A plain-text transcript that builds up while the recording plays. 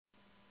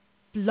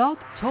Blog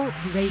Talk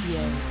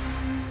Radio.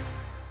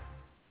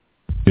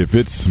 If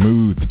it's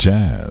smooth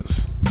jazz,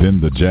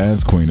 then the Jazz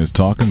Queen is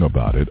talking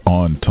about it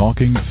on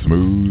Talking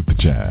Smooth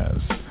Jazz.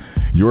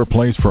 Your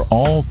place for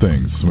all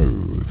things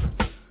smooth.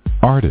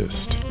 Artist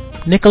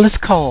Nicholas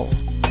Cole.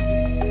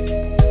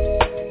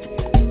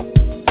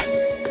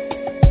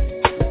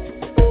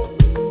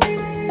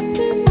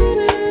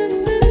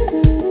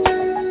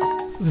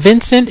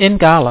 Vincent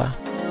Ngala.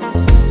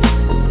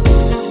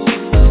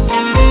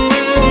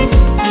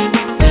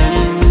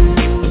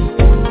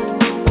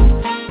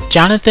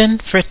 Jonathan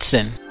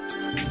Fritzen.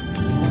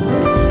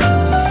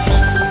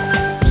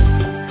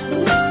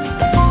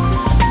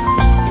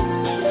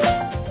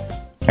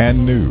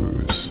 And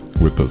news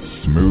with the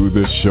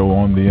smoothest show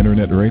on the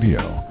internet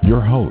radio.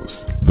 Your host,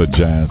 the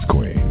Jazz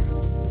Queen.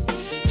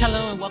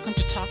 Hello and welcome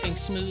to Talking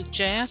Smooth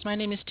Jazz. My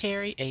name is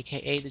Terry,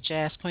 aka the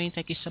Jazz Queen.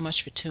 Thank you so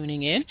much for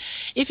tuning in.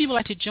 If you would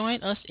like to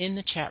join us in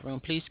the chat room,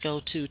 please go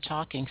to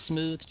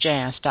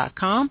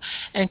TalkingSmoothJazz.com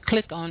and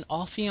click on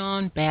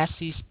Offiong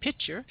Bassey's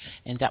picture,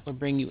 and that will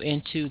bring you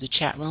into the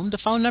chat room. The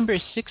phone number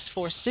is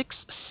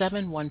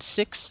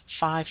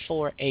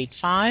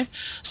 646-716-5485,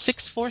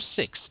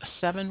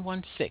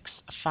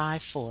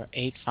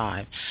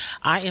 646-716-5485.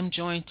 I am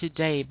joined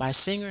today by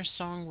singer,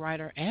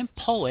 songwriter, and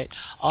poet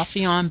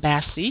Offiong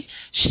Bassey.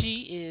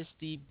 She is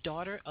the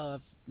daughter of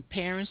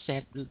parents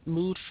that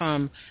moved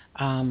from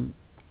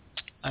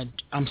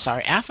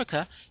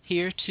Africa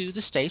here to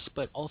the States,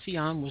 but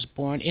Offiong was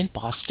born in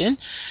Boston.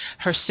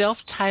 Her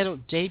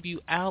self-titled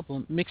debut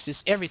album mixes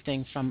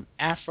everything from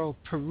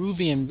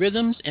Afro-Peruvian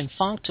rhythms and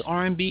funk to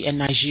R&B and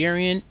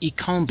Nigerian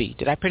Ekombi.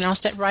 Did I pronounce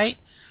that right?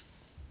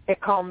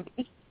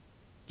 Ekombi,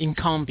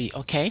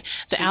 okay.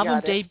 The album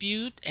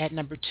debuted at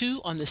number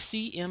 2 on the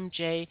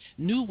CMJ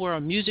New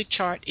World music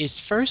chart its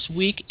first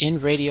week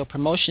in radio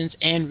promotions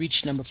and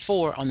reached number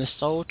 4 on the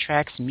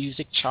Soultracks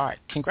music chart.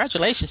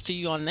 Congratulations to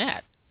you on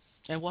that.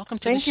 And welcome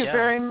to the show. Thank you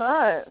very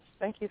much.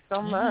 Thank you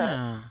so much.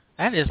 Yeah,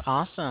 that is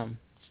awesome.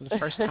 For the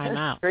first time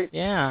out. Great.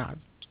 Yeah,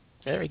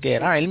 very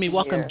good. All right, let me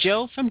welcome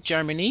Joe from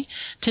Germany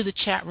to the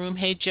chat room.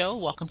 Hey, Joe,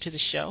 welcome to the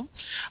show.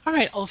 All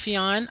right,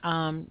 Offiong,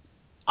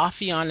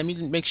 let me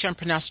make sure I'm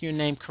pronouncing your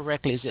name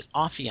correctly. Is it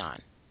Offiong?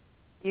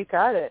 You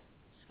got it.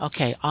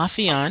 Okay,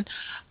 Offiong.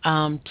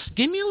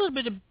 Give me a little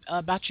bit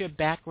about your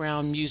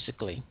background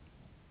musically.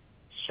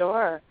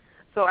 Sure.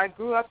 So I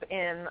grew up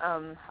in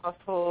a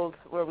household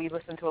where we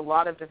listened to a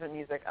lot of different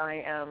music.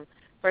 I am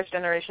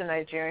first-generation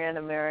Nigerian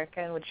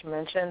American, which you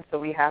mentioned, so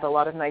we had a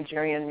lot of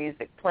Nigerian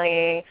music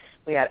playing.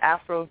 We had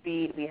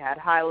Afrobeat, we had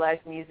high life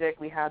music,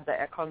 we had the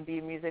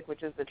Ekombi music,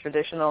 which is the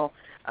traditional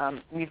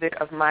music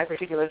of my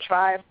particular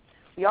tribe.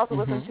 We also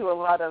listened to a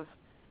lot of,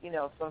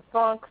 some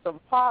funk, some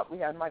pop. We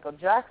had Michael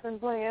Jackson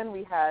playing.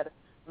 We had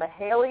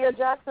Mahalia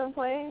Jackson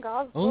playing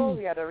gospel. Ooh.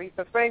 We had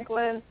Aretha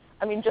Franklin.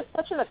 I mean, just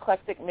such an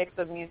eclectic mix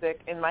of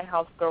music in my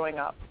house growing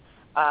up.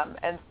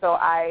 And so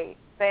I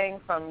sang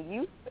from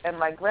youth, and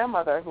my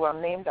grandmother, who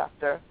I'm named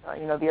after,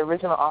 the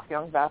original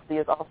Offiong Bassey,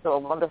 is also a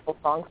wonderful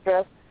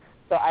songstress.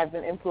 So I've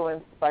been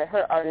influenced by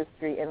her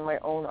artistry in my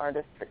own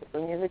artistry. So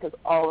music has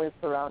always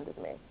surrounded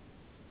me.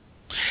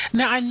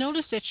 Now, I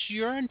noticed that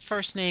your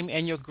first name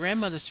and your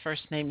grandmother's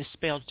first name is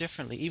spelled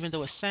differently, even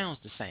though it sounds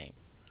the same.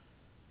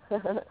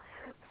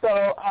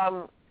 So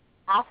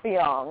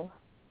Offiong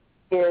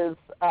is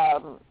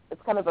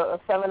it's kind of a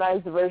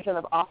feminized version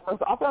of Offiong.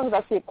 So Offiong is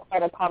actually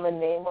quite a common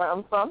name where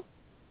I'm from.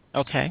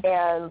 Okay.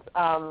 And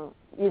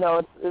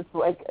it's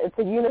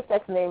a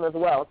unisex name as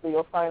well. So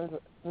you'll find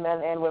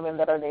men and women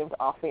that are named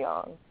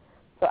Offiong.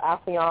 So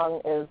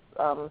Offiong is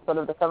sort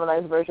of the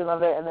feminized version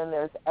of it, and then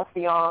there's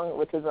Offiong,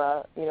 which is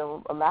a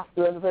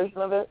masculine version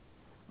of it.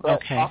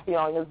 But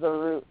Offiong is the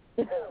root.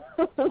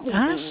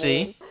 I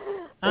see.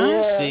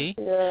 I see.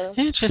 Yeah.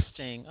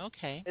 Interesting.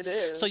 Okay. It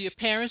is. So your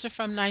parents are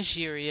from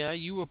Nigeria.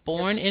 You were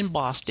born in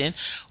Boston.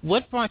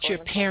 What brought your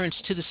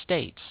parents to the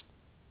States?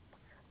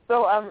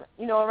 So,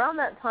 around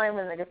that time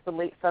in, I guess, the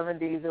late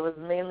 70s, it was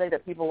mainly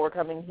that people were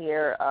coming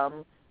here,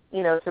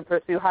 to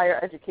pursue higher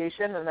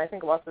education, and I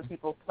think lots of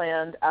people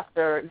planned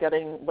after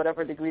getting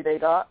whatever degree they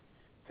got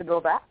to go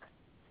back,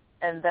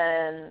 and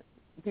then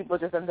people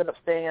just ended up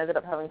staying, ended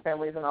up having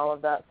families and all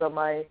of that. So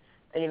my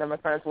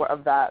parents were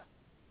of that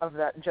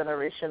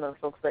generation of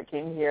folks that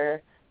came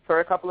here for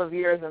a couple of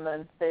years and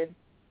then stayed.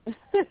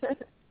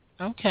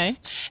 Okay.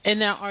 And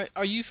now,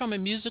 are you from a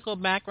musical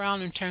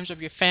background in terms of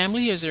your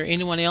family? Is there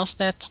anyone else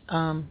that's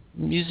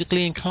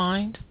musically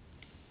inclined?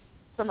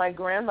 So my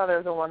grandmother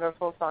is a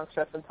wonderful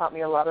songstress and taught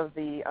me a lot of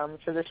the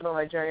traditional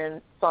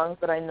Nigerian songs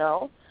that I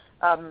know.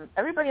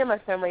 Everybody in my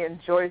family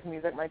enjoys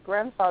music. My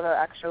grandfather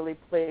actually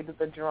played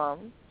the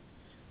drums,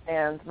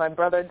 and my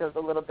brother does a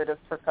little bit of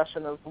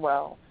percussion as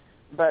well.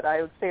 But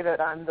I would say that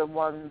I'm the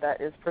one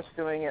that is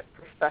pursuing it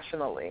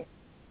professionally.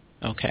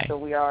 Okay. So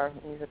we are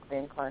musically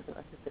inclined and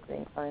artistically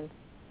inclined.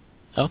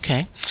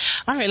 Okay.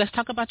 All right, let's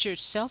talk about your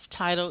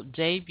self-titled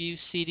debut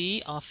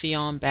CD,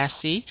 Offiong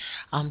Bassey.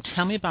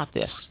 Tell me about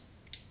this.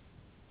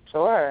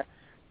 Sure.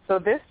 So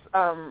this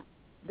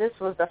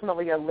was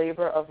definitely a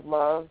labor of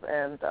love,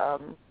 and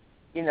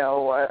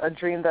a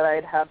dream that I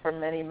had had for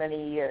many,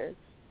 many years.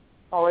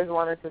 Always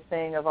wanted to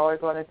sing. I've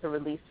always wanted to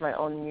release my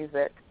own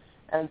music.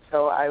 And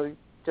so I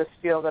just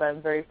feel that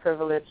I'm very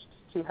privileged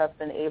to have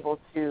been able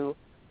to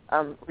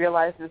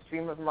realize this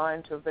dream of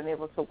mine, to have been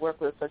able to work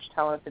with such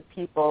talented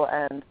people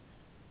and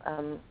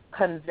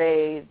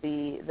convey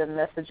the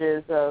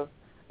messages of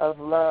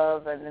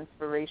love and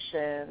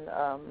inspiration,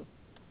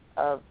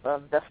 of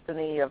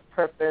destiny, of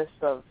purpose,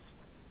 of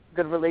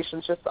good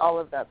relationships, all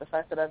of that. The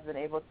fact that I've been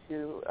able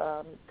to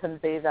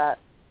convey that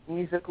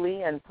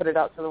musically and put it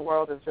out to the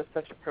world is just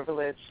such a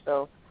privilege.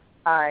 So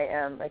I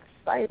am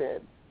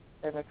excited.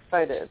 I'm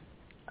excited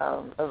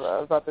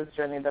about this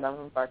journey that I'm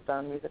embarked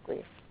on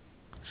musically.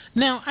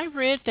 Now, I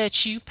read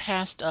that you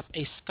passed up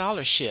a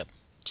scholarship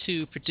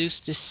to produce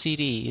this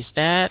CD.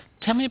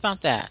 Tell me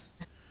about that.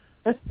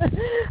 How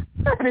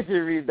did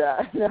you read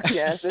that?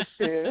 Yes, it's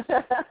true.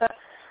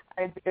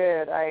 I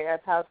did. I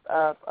passed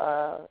up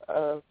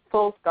a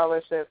full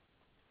scholarship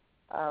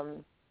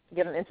to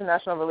get an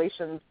international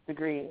relations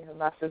degree, a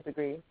master's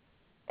degree.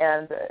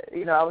 And,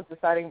 I was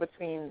deciding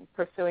between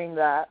pursuing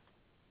that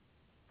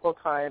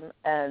full-time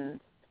and,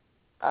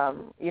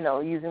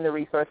 using the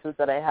resources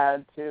that I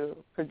had to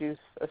produce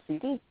a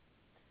CD.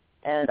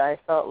 And I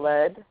felt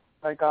led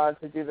by God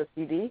to do the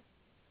CD,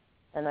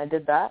 and I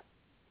did that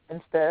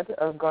instead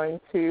of going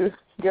to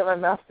get my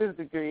master's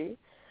degree.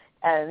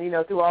 And,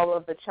 through all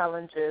of the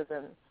challenges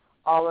and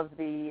all of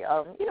the,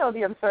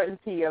 the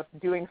uncertainty of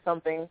doing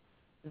something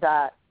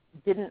that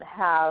didn't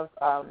have,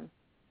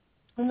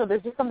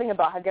 there's just something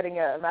about getting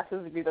a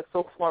master's degree that's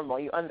so formal.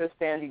 You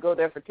understand, you go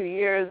there for 2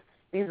 years,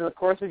 these are the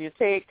courses you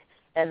take,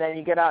 and then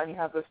you get out and you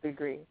have this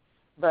degree.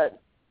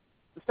 But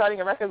starting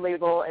a record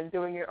label and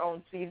doing your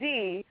own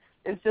CD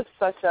is just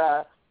such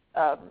a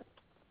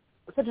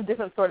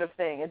different sort of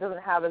thing. It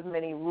doesn't have as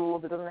many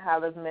rules. It doesn't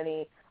have as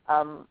many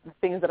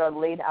things that are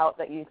laid out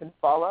that you can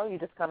follow. You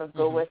just kind of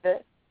go with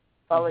it,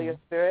 follow your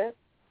spirit.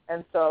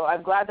 And so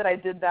I'm glad that I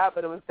did that,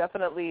 but it was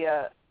definitely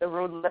the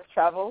road less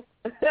traveled,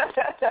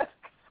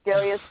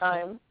 scariest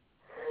time.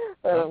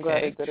 But I'm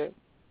glad I did it.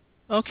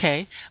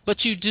 Okay,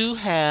 but you do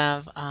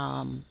have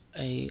a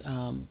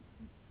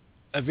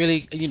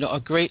really, a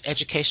great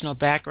educational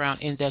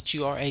background in that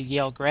you are a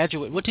Yale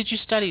graduate. What did you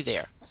study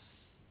there?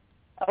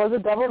 I was a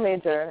double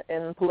major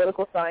in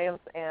political science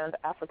and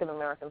African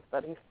American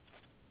studies.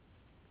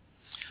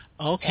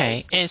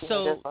 Okay, and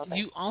so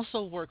you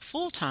also work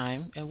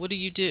full-time, and what do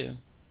you do?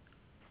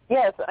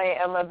 Yes, I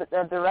am a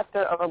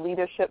director of a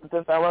leadership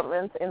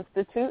development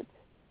institute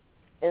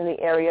in the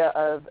area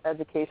of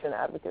education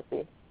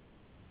advocacy.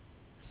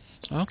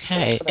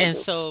 Okay, and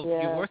so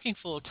you're working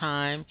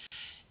full-time.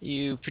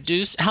 You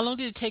produce. How long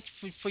did it take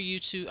for you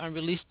to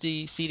release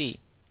the CD?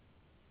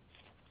 I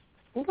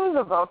think it was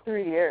about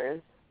 3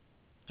 years.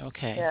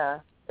 Okay. Yeah,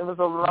 it was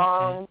a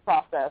long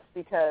process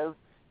because,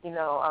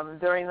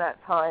 during that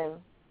time,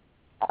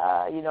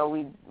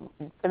 we'd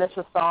finish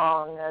a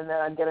song and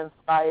then I'd get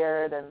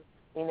inspired and,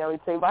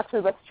 we'd say, well,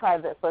 actually, let's try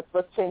this.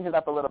 Let's change it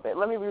up a little bit.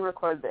 Let me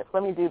re-record this.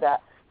 Let me do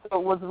that. So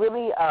it was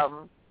really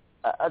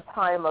a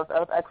time of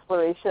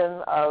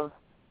exploration, of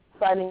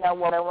finding out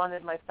what I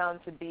wanted my sound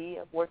to be,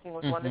 of working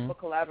with wonderful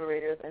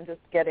collaborators and just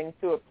getting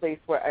to a place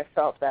where I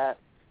felt that,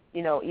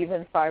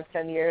 even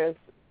 5-10 years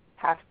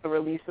past the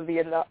release of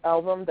the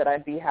album, that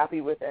I'd be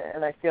happy with it.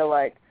 And I feel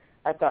like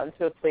I've gotten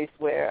to a place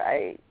where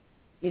I've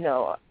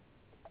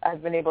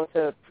been able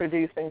to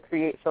produce and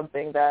create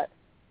something that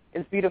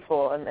is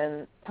beautiful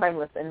and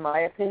timeless, in my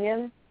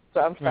opinion.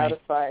 So I'm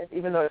satisfied,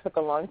 even though it took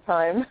a long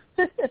time.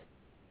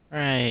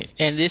 Right.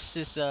 And this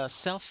is a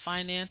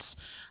self-financed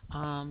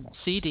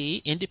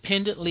CD,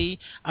 independently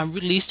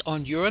released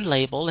on your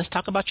label. Let's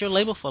talk about your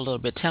label for a little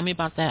bit. Tell me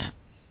about that.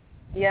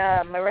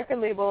 Yeah, my record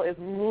label is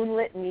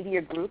Moonlit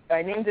Media Group.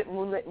 I named it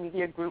Moonlit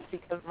Media Group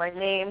because my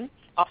name,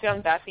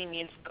 Offiong Bassey,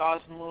 means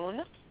God's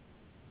moon.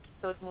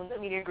 So it's Moonlit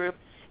Media Group.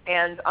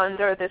 And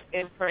under this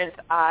imprint,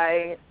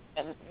 I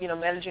am,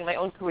 managing my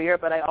own career,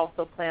 but I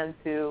also plan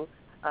to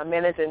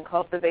manage and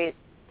cultivate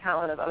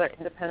talent of other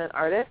independent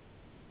artists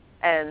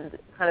and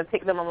kind of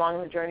take them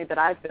along the journey that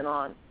I've been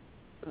on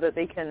so that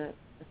they can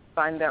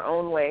find their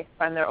own way,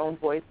 find their own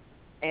voice,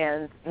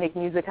 and make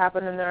music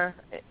happen in their,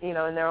 in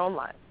their own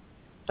lives.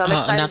 So I'm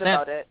excited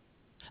about it.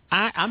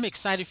 I'm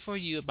excited for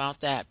you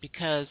about that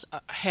because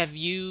have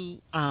you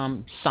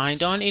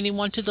signed on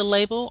anyone to the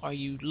label? Are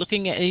you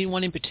looking at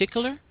anyone in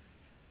particular?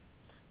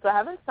 So I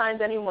haven't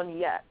signed anyone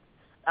yet.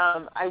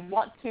 I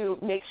want to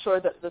make sure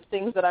that the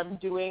things that I'm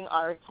doing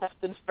are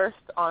tested first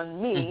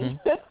on me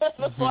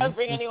before I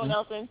bring anyone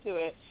else into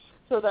it,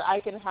 so that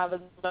I can have as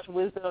much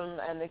wisdom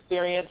and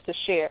experience to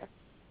share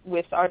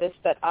with artists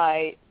that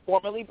I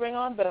formally bring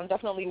on, but I'm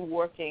definitely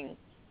working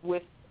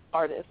with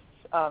artists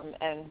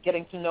and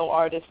getting to know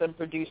artists and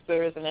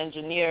producers and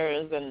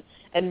engineers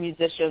and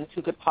musicians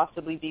who could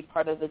possibly be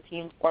part of the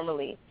team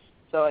formally.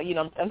 So,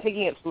 I'm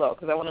taking it slow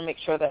because I want to make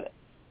sure that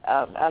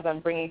as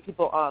I'm bringing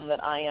people on,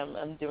 that I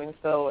am doing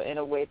so in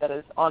a way that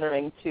is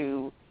honoring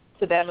to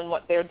them and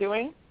what they're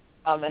doing,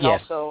 and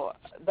also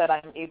that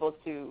I'm able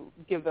to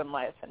give them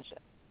my attention.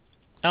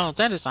 Oh,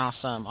 that is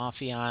awesome,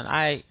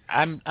 Offiong.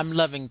 I'm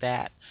loving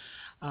that.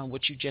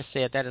 What you just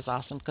said, that is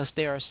awesome, because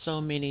there are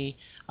so many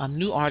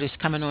new artists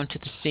coming onto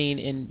the scene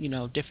in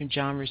different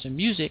genres of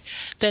music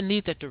that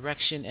need the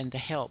direction and the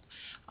help,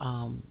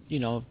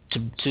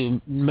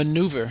 to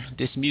maneuver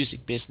this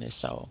music business.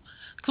 So,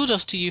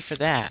 kudos to you for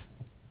that.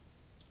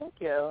 Thank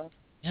you.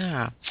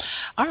 Yeah.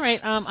 All right.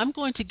 I'm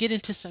going to get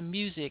into some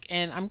music,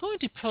 and I'm going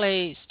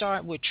to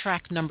start with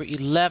track number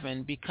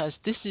 11, because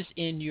this is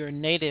in your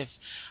native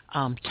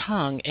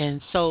tongue.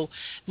 And so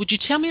would you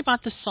tell me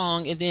about the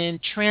song and then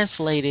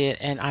translate it,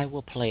 and I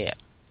will play it?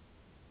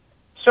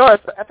 Sure.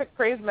 So Epic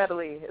Praise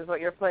Medley is what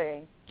you're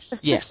playing.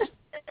 Yes.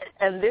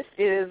 And this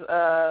is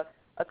a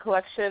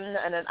collection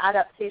and an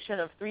adaptation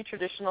of 3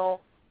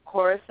 traditional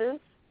choruses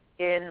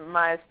in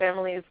my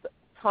family's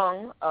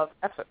tongue of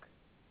Efik,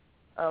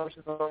 which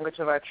is the language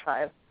of our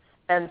tribe.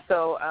 And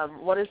so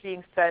what is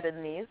being said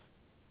in these,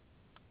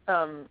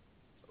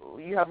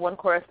 you have one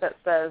chorus that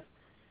says,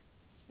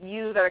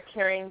 "You that are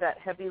carrying that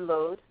heavy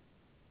load,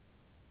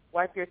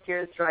 wipe your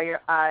tears, dry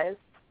your eyes,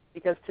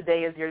 because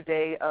today is your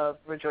day of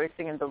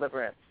rejoicing and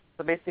deliverance."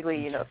 So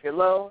basically, if you're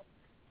low,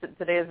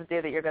 today is the day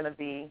that you're going to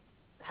be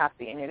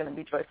happy and you're going to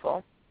be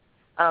joyful.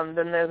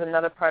 Then there's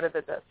another part of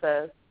it that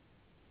says,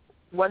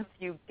 "Once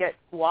you get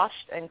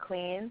washed and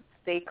clean,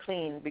 stay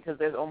clean, because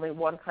there's only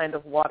one kind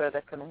of water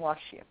that can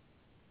wash you."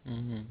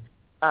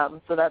 Mm-hmm.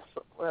 So that's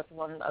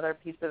one other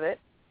piece of it.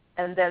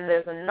 And then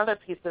there's another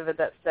piece of it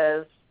that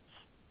says,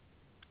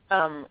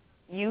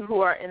 "You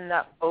who are in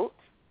that boat,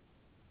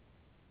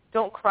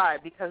 don't cry,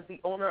 because the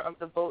owner of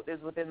the boat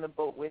is within the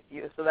boat with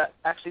you." So that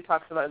actually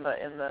talks about in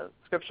the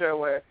scripture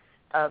where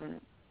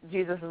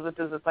Jesus is with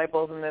his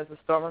disciples and there's a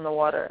storm in the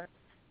water.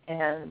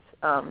 And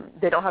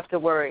they don't have to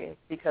worry,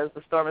 because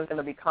the storm is going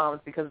to be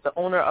calmed, because the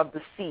owner of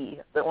the sea,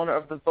 the owner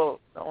of the boat,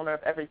 the owner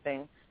of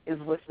everything is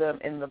with them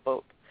in the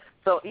boat.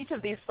 So each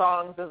of these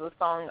songs is a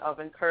song of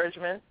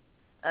encouragement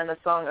and a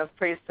song of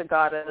praise to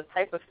God, and the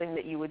type of thing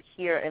that you would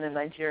hear in a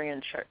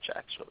Nigerian church,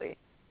 actually.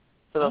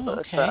 So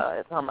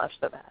it's homage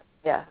to that.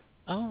 Yeah.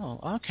 Oh,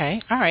 okay.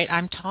 All right.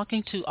 I'm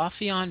talking to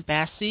Offiong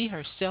Bassey.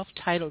 Her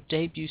self-titled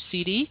debut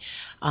CD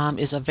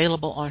is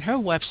available on her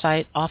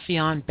website,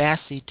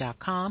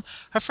 offiongbassey.com.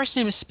 Her first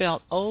name is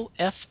spelled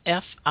Offiong.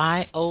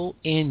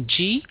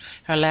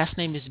 Her last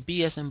name is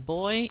B as in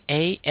boy,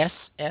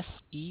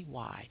 Assey.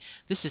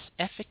 This is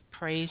Epic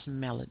Praise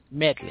Medley.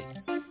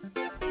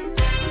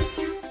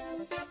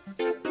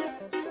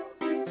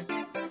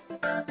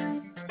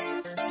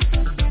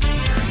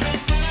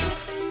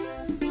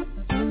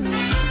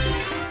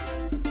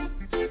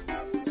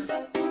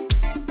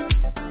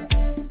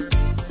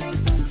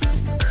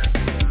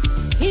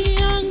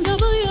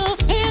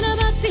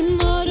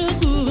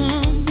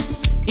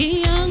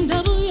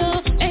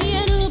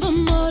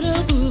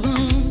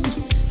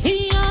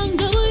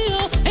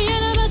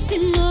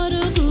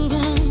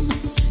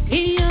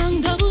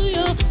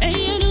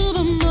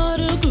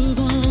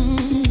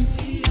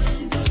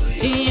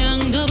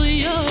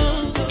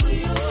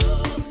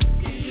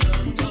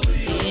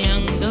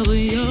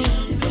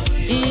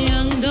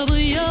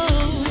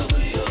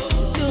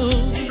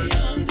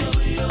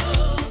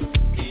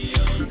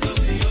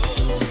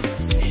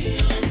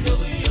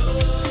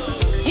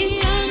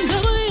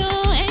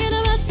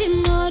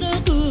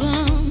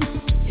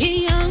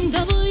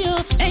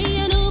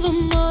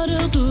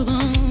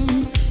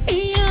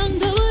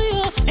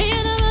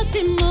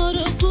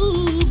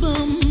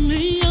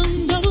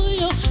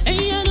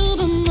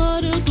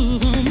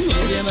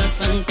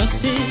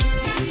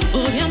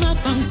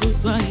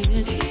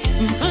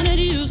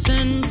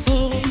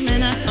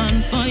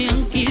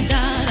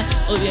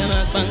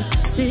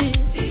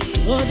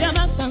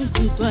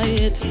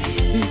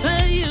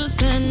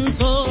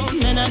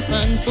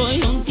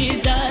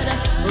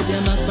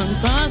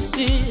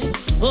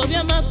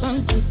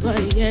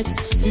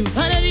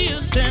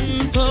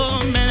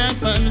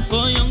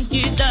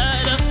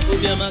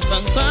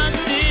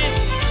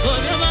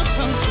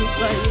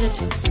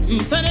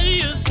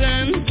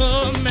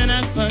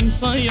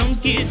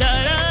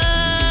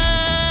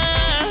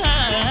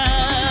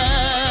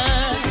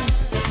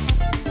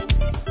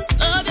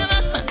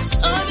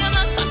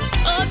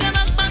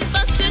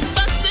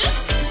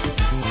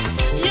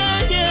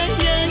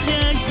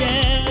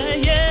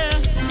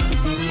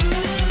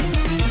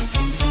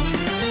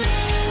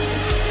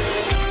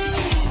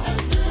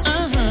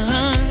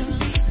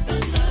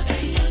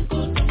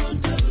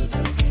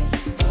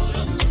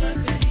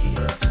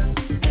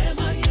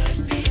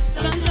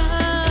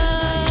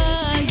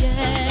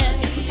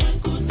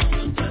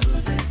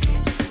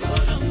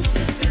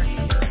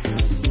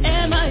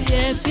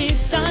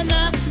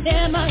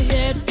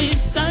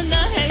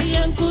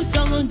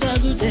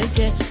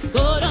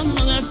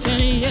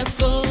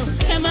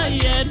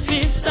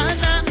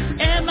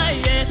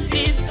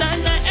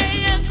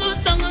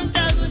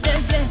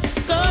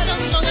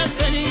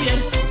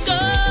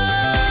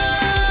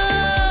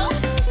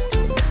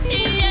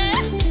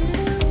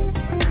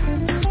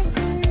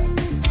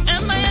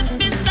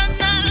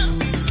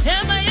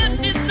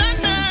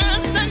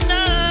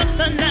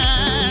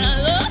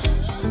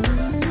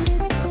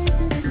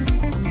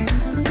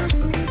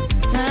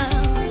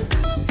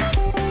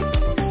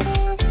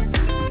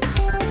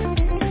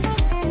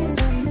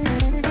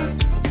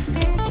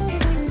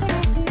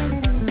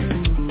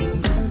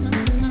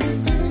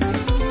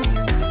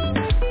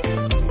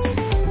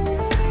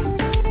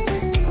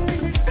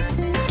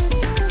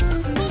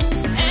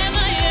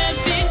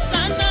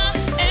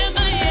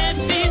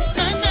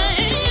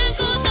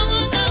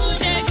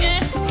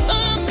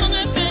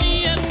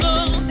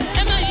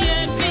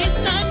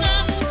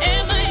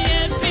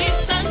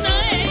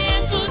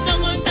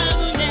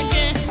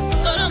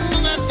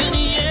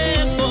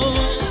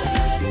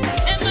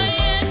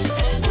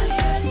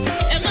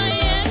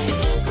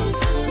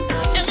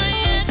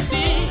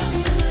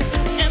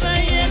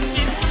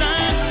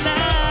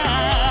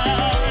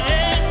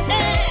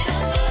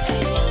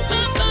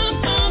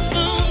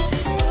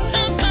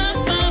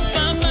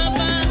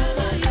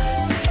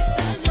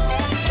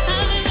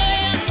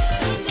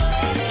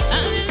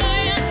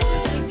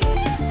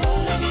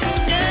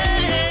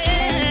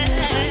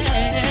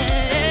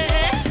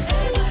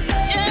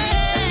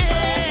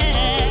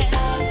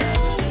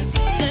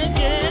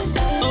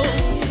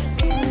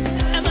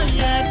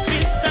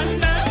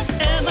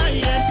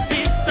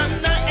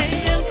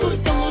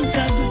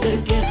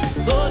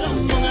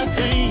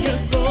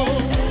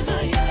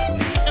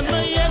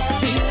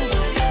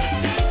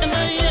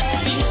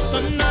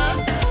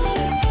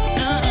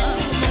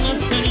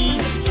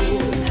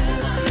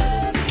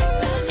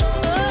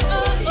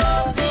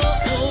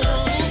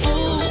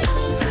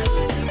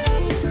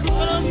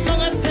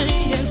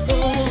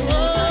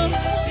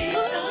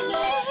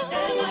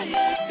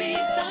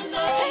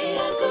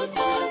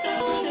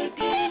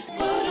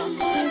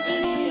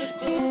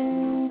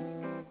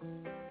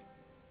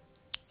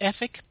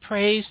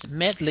 Praised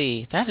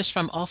Medley. That is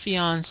from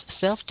Offiong's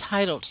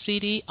self-titled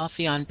CD,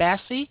 Offiong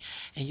Bassey,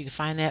 and you can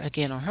find that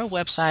again on her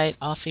website,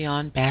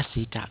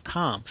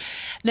 offiongbassey.com.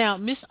 Now,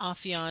 Miss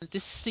Offiong,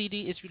 this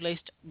CD is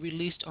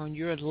released on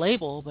your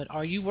label, but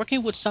are you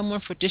working with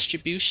someone for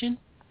distribution?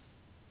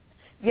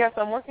 Yes,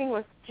 I'm working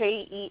with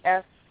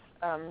KES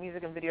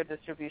Music and Video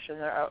Distribution.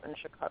 They're out in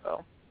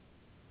Chicago.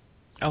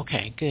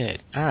 Okay,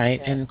 good. All right.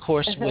 Yeah. And, of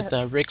course, with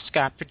Rick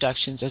Scott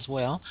Productions as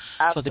well.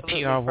 Absolutely. For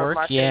the PR work.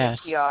 Yes.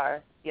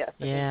 PR. Yes,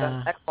 yeah. He's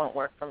done excellent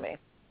work for me.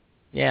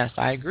 Yes,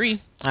 I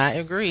agree.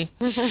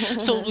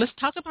 So let's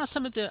talk about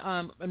some of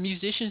the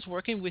musicians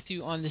working with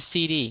you on the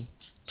CD.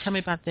 Tell me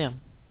about them.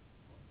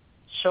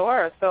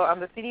 Sure. So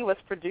the CD was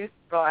produced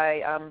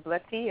by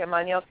Bleti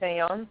Emmanuel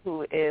Kenyon,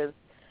 who is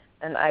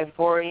an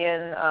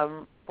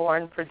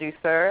Ivorian-born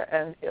producer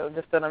and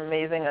just an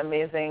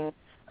amazing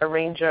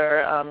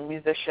arranger,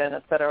 musician,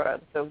 etc.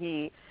 So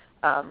he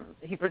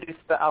produced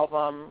the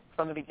album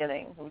from the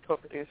beginning. We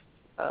co-produced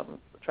the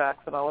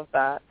tracks and all of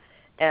that.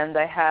 And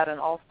I had an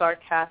all-star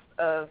cast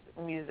of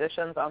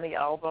musicians on the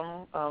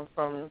album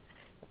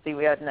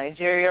we had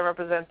Nigeria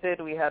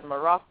represented, we had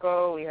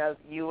Morocco, we had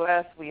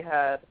U.S., we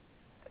had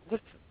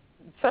just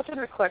such an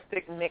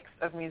eclectic mix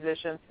of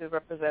musicians who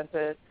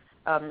represented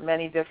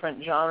many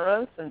different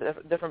genres and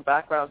different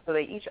backgrounds. So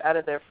they each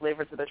added their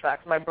flavor to the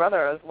tracks. My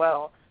brother as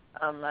well.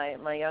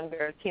 My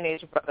younger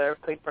teenage brother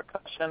played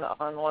percussion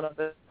on one of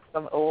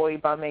some Oi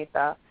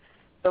Bameta.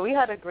 So we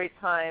had a great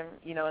time,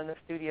 in the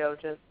studio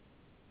just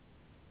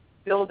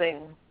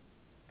building,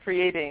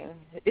 creating,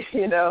 this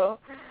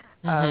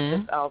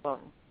album.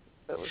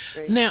 So it was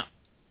great. Now,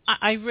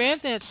 I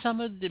read that some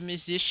of the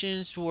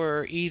musicians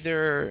were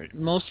either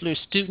mostly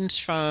students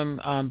from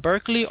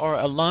Berkeley or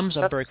alums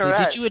of Berkeley.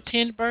 Correct. Did you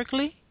attend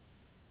Berkeley?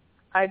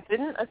 I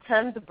didn't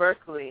attend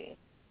Berkeley,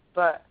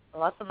 but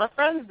lots of my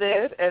friends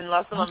did, and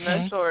lots of my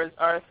mentors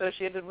are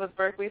associated with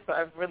Berkeley, so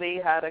I've really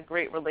had a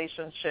great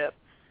relationship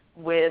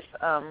with,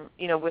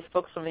 with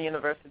folks from the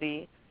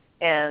university,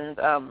 and,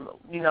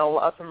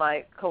 lots of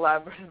my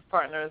collaborative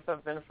partners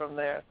have been from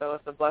there, so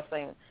it's a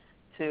blessing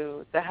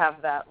to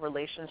have that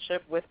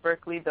relationship with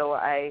Berkeley, though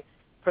I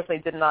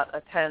personally did not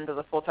attend as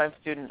a full-time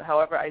student.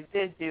 However, I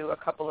did do a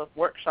couple of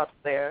workshops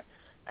there.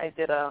 I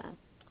did a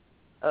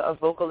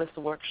vocalist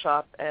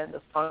workshop and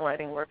a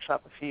songwriting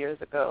workshop a few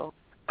years ago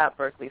at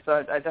Berkeley,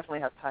 so I definitely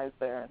have ties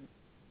there,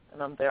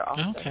 and I'm there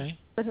often. Okay.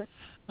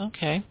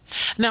 Okay.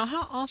 Now,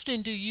 how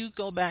often do you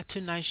go back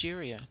to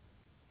Nigeria?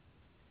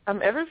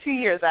 Every few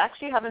years. I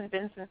actually haven't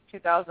been since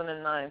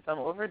 2009, so I'm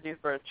overdue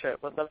for a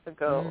trip. Would love to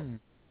go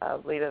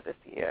later this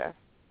year.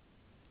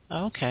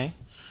 Okay.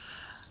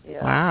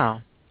 Yeah.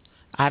 Wow.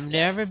 I've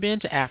never been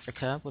to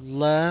Africa. Would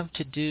love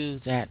to do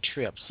that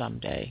trip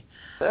someday.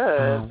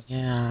 Good.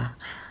 Yeah,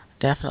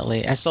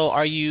 definitely. And so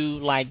are you,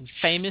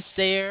 famous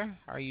there?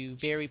 Are you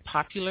very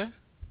popular?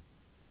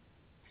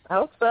 I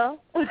hope so.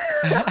 We'll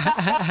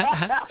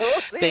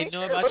see. They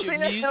know about your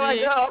music?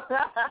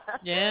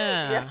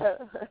 Yeah.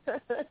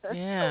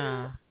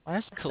 Yeah. Well,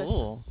 that's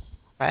cool.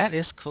 That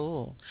is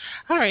cool.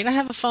 All right, I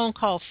have a phone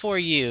call for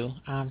you.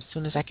 As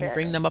soon as I can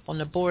bring them up on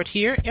the board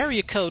here.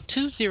 Area code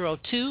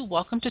 202.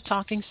 Welcome to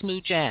Talking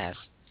Smooth Jazz.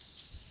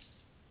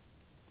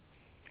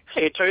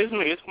 Hey, Terry,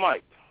 it's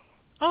Mike.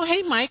 Oh,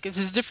 hey, Mike. It's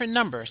a different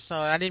number, so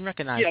I didn't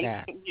recognize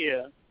that.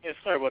 Yeah,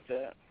 sorry about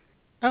that.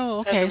 Oh,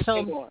 okay.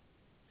 So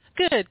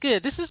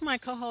good. This is my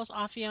co-host,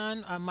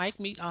 Offiong. Mike,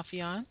 meet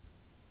Offiong.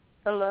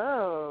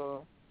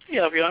 Hello. Hey,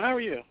 Offiong, how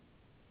are you?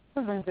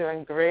 I'm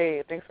doing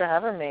great. Thanks for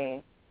having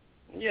me.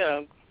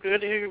 Yeah, good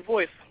to hear your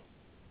voice.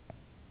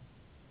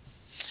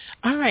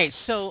 All right,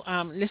 so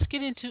let's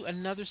get into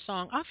another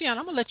song. Offiong,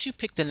 I'm going to let you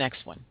pick the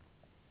next one.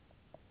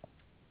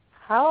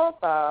 How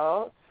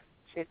about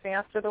Chasing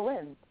After the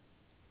Wind?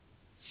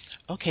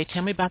 Okay,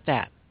 tell me about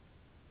that.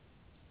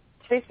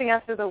 Chasing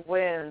After the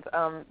Wind.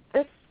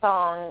 This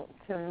song,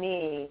 to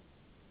me,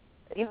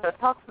 it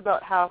talks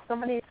about how so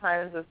many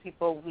times as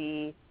people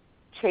we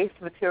chase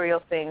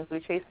material things,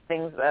 we chase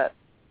things that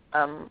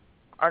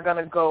are going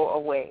to go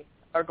away,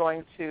 are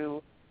going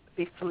to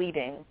be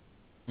fleeting,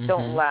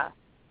 don't last.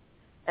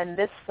 And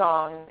this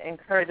song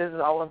encourages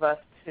all of us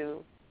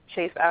to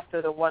chase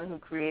after the one who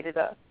created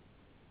us,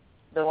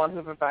 the one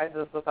who provides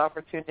us with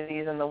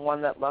opportunities, and the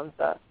one that loves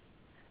us.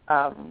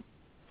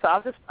 So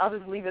I'll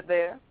just leave it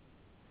there,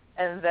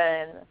 and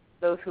then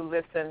those who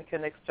listen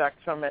can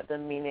extract from it the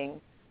meaning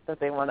that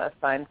they want to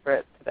assign for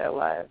it to their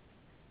lives.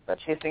 But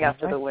chasing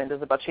after the wind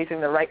is about chasing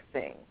the right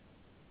thing.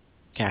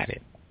 Got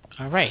it.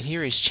 All right,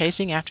 here is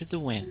Chasing After the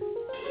Wind.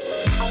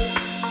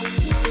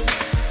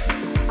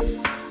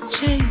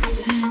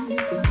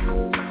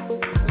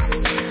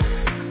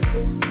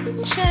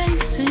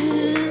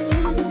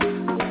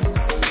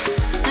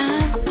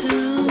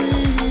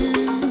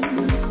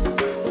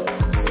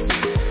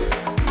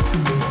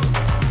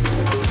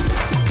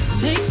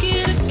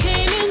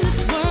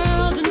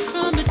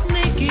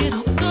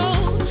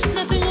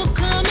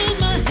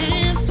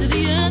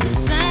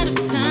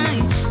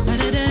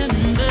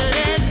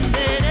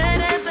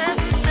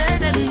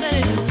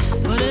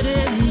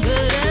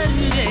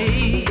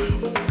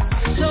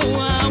 So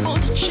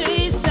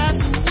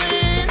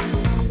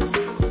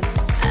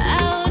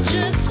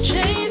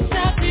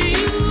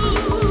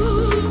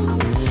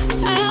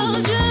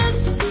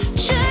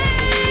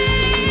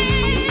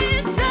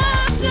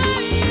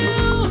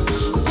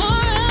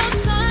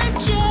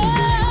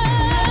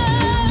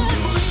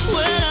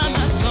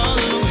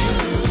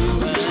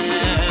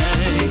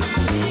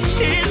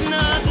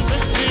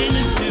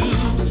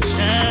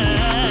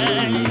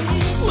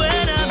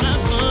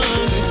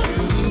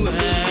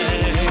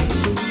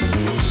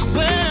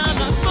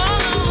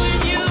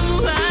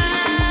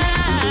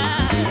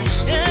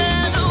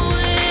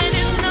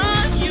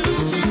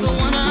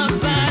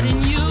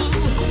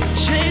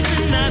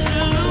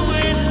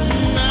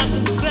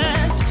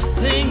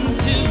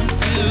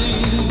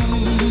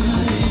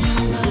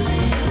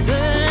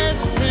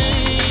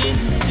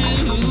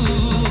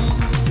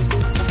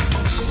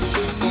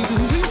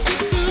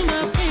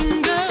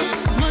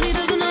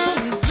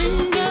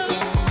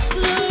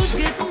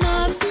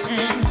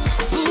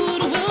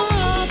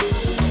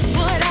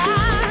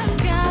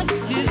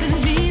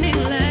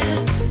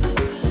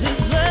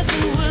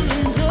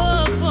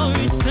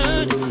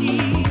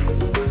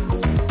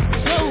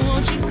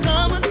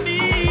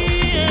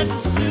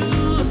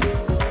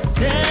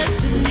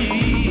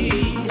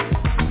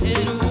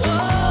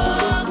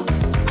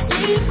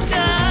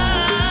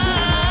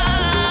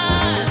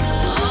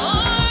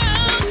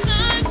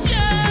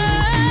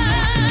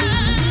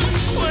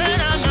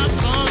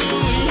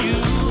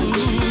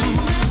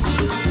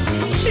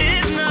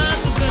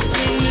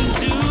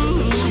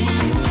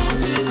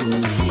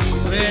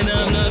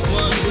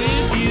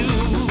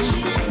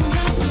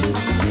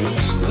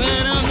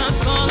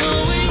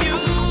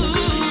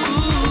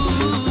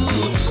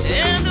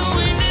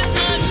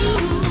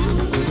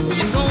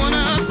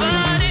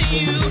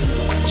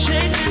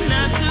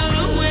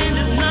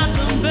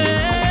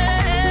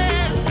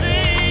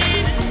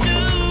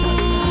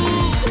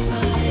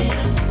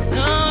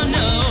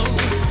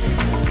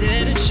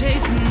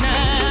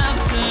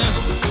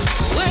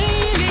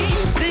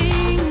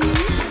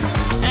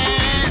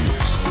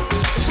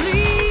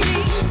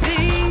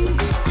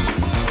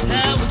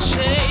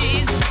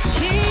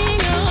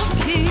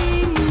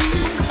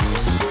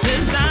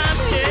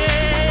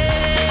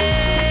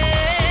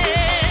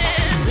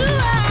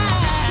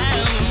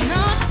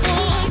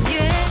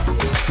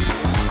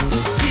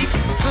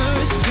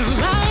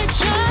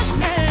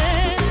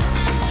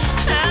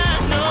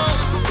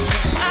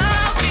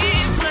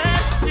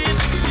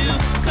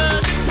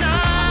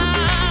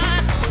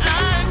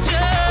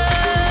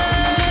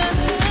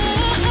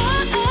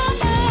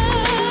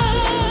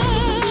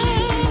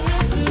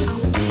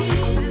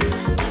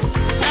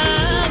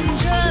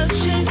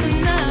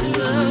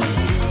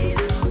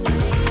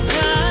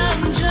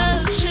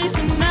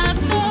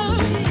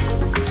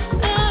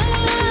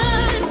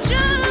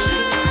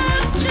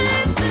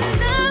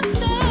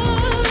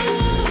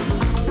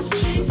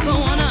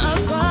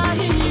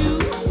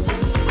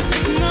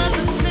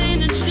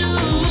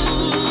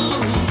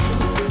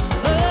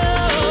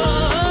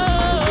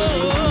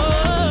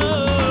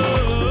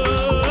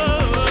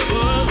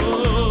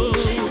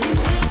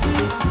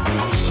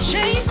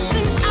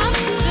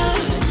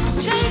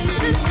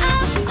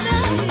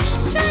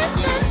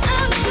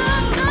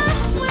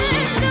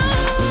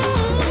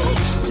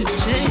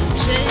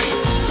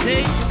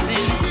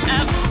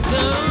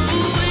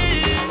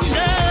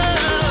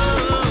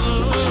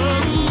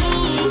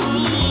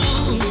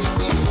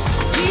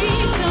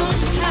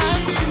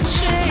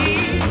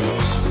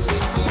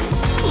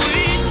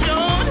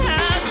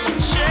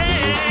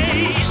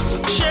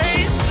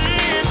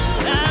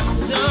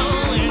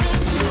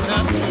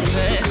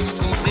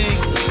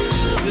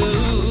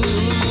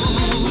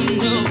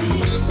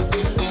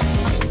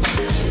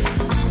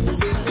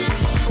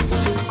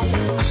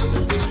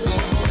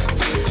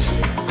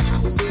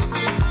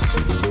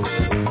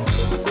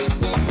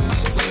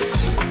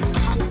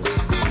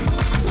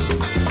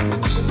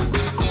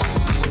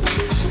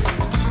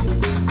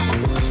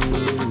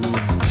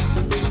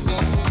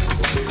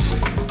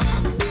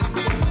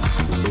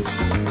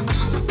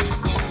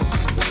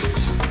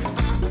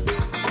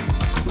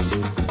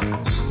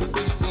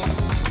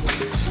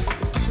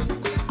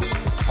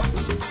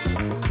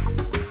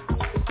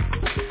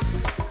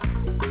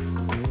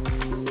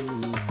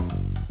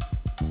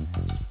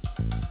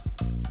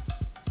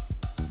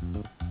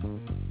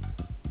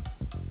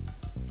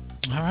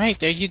right,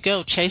 there you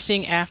go.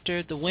 Chasing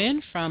After the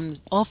Wind from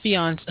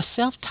Offiong's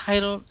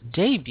self-titled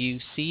debut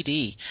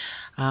CD.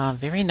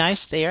 Very nice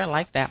there. I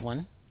like that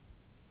one.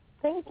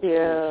 Thank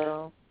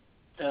you.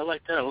 Yeah, I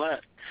like that a lot.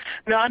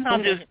 Now, I know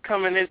I'm just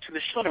coming into the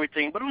show and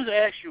everything, but I was going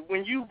to ask you,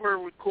 when you were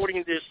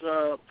recording this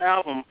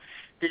album,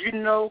 did you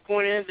know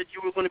going in that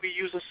you were going to be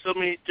using so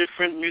many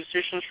different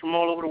musicians from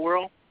all over the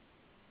world?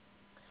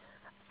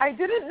 I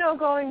didn't know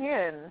going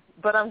in,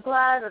 but I'm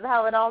glad at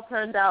how it all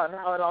turned out and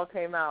how it all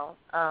came out.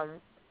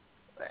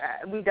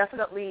 We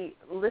definitely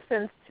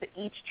listened to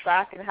each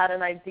track and had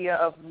an idea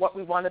of what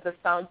we wanted the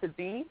sound to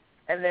be,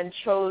 and then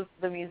chose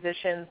the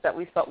musicians that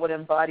we felt would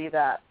embody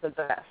that the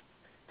best.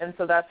 And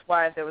so that's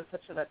why there was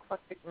such an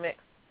eclectic mix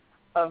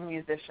of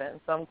musicians.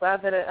 So I'm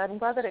glad that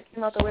it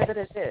came out the way that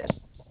it did.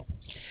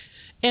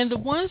 And the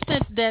ones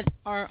that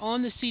are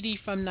on the CD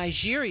from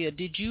Nigeria,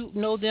 did you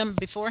know them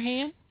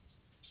beforehand?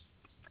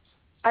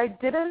 I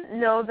didn't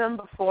know them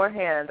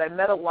beforehand. I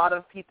met a lot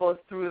of people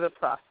through the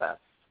process.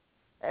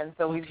 And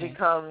so we've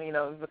become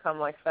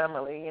like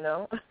family, you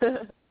know.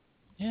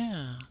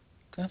 Yeah,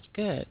 that's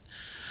good.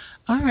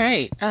 All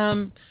right.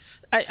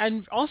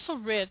 I also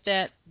read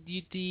that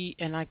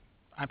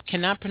I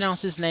cannot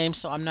pronounce his name,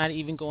 so I'm not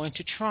even going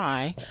to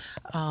try,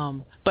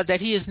 but that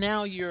he is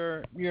now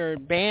your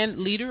band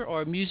leader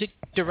or music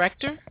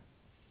director?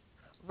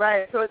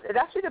 Right. So it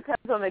actually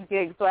depends on the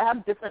gig. So I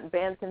have different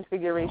band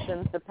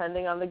configurations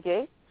depending on the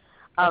gig.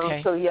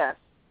 So yes.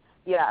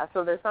 Yeah,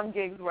 so there's some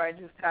gigs where I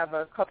just have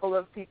a couple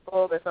of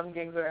people. There's some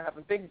gigs where I have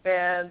a big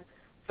band.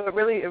 So it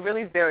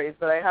really varies,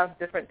 but I have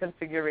different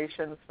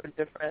configurations for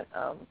different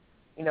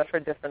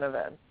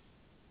events.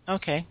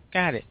 Okay,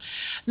 got it.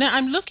 Now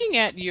I'm looking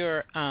at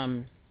your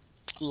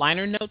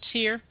liner notes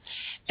here,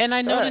 and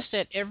I noticed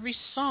that every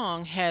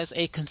song has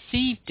a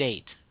conceived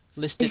date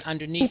listed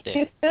underneath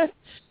it.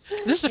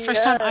 This is the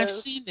first time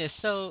I've seen this,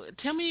 so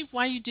tell me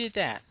why you did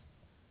that.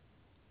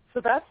 So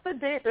that's the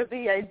date that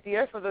the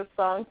idea for the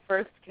song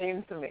first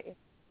came to me.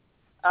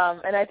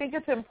 And I think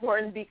it's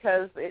important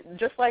because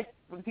just like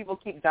when people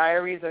keep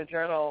diaries or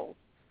journals,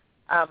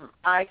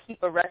 I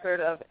keep a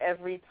record of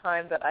every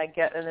time that I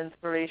get an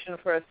inspiration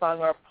for a song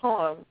or a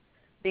poem,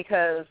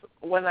 because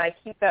when I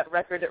keep that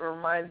record, it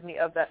reminds me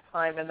of that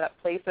time and that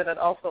place, and it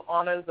also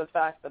honors the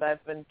fact that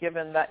I've been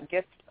given that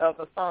gift of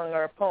a song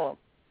or a poem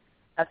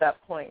at that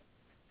point.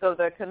 So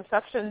the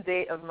conception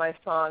date of my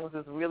songs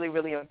is really,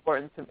 really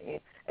important to me.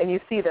 And you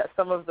see that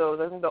some of those,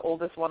 I think the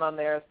oldest one on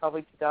there is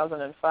probably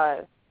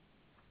 2005.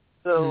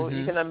 So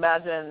you can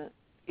imagine,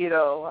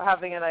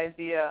 having an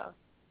idea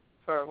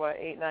for,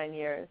 8-9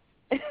 years.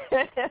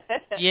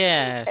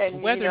 Yes, and,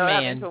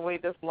 Weatherman. having to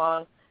wait this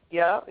long.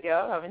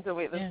 Having to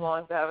wait this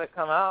long to have it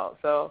come out.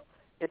 So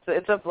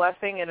it's a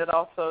blessing, and it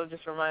also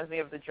just reminds me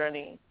of the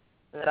journey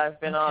that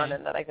I've been on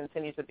and that I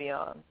continue to be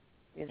on.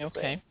 Musically.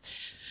 Okay.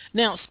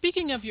 Now,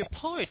 speaking of your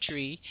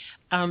poetry,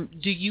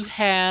 do you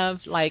have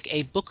like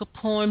a book of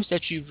poems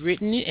that you've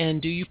written,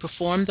 and do you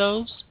perform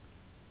those?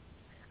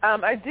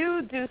 I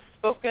do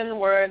spoken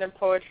word and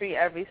poetry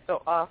every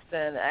so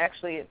often.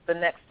 Actually, the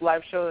next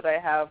live show that I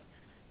have,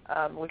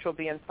 which will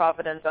be in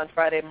Providence on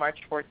Friday, March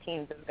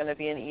 14th, is going to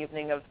be an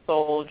evening of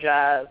soul,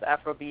 jazz,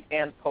 Afro-beat,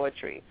 and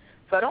poetry.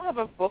 So I don't have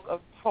a book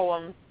of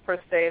poems per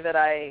se that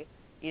I,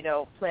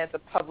 plan to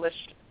publish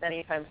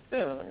anytime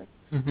soon.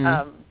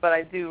 But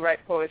I do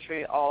write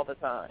poetry all the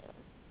time.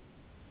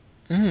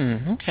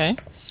 Okay.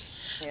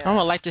 Yeah. I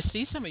would like to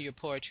see some of your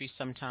poetry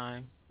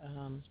sometime.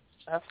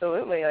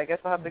 Absolutely. I guess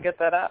I'll have to get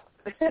that up.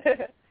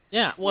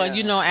 Yeah. Well,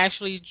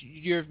 actually,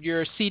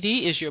 your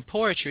CD is your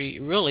poetry,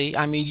 really.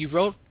 I mean, you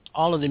wrote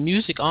all of the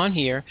music on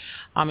here.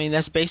 I mean,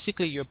 that's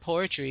basically your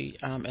poetry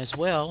as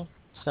well.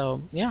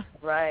 So, yeah.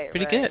 Right.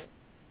 Pretty good.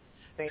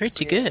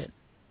 Pretty good.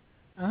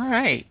 All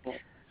right.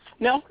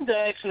 Now, I'm going to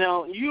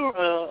ask you're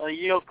a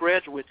Yale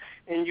graduate,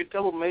 and you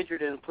double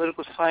majored in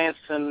political science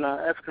and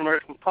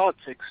African-American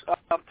politics.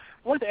 I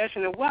wanted to ask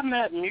you, why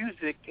not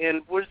music,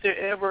 and was there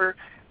ever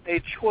a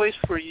choice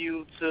for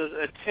you to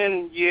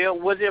attend Yale?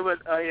 Was there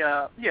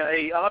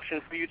a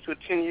option for you to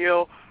attend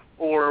Yale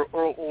or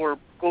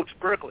go to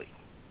Berkeley?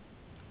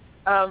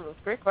 It's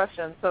a great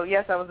question. So,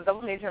 yes, I was a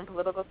double major in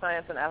political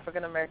science and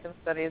African-American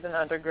studies in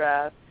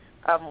undergrad.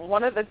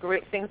 One of the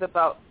great things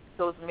about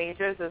those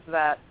majors is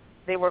that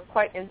they were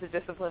quite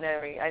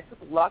interdisciplinary. I took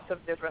lots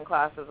of different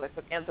classes. I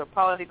took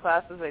anthropology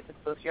classes. I took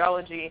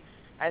sociology.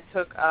 I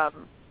took,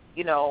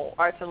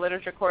 arts and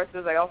literature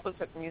courses. I also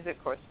took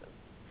music courses.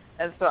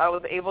 And so I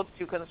was able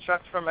to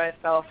construct for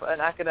myself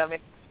an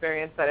academic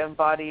experience that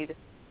embodied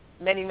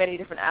many, many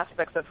different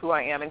aspects of who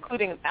I am,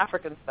 including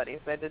African studies.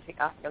 I did take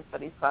African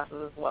studies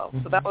classes as well.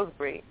 So that was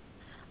great.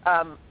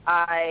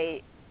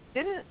 I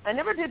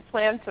never did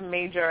plan to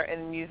major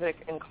in music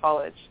in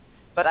college,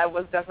 but I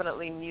was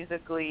definitely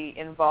musically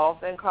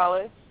involved in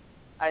college.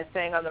 I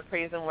sang on the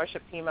praise and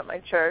worship team at my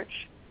church,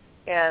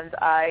 and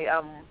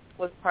I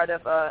was part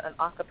of an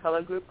a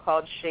cappella group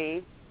called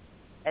Shades,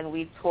 and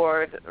we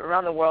toured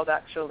around the world,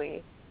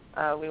 actually.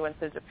 We went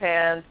to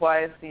Japan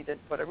twice, we did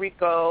Puerto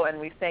Rico, and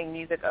we sang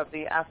music of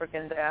the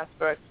African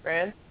diaspora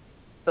experience.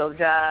 So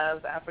jazz,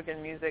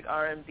 African music,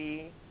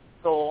 R&B,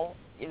 soul,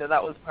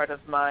 that was part of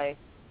my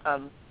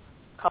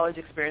college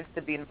experience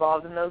to be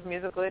involved in those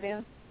musical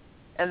idioms.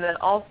 And then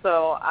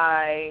also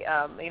I,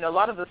 a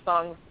lot of the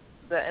songs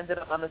that ended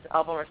up on this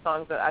album are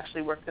songs that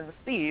actually were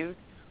conceived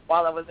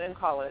while I was in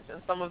college,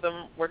 and some of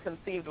them were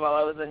conceived while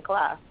I was in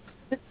class.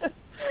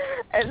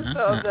 And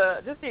so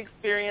just the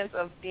experience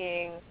of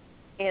being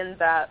in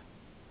that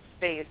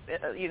space,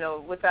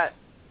 with that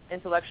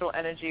intellectual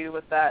energy,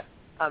 with that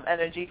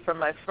energy from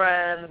my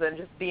friends, and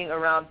just being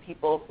around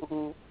people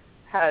who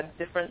had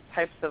different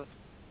types of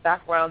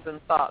backgrounds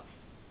and thoughts,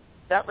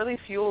 that really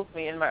fuels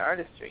me in my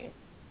artistry.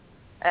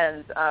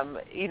 And,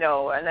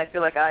 and I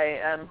feel like I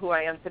am who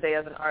I am today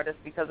as an artist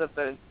because of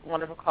the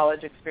wonderful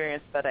college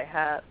experience that I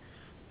had.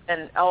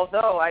 And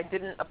although I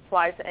didn't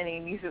apply to any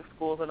music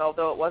schools, and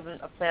although it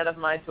wasn't a plan of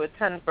mine to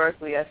attend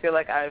Berklee, I feel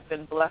like I've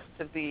been blessed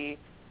to be,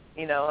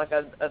 like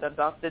an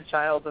adopted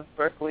child of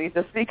Berklee,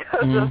 just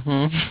because of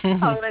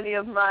how many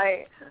of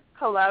my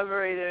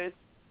collaborators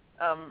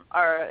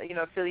are,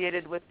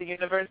 affiliated with the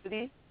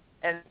university,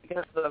 and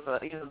because of,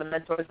 the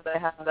mentors that I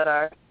have that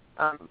are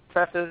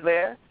professors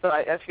there. So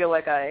I feel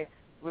like I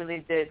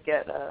really did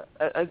get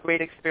a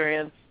great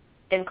experience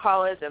in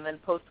college, and then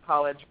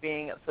post-college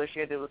being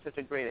associated with such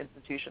a great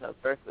institution as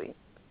Berklee.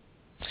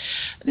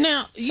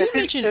 Now, you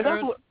mentioned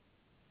earlier...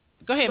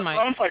 Go ahead, Mike.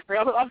 I'm sorry,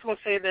 I was going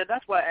to say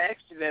that's why I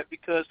asked you that,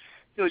 because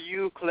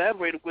you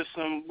collaborated with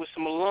some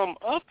alum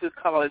of the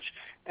college,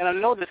 and I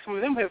know that some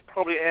of them have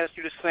probably asked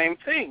you the same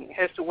thing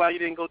as to why you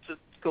didn't go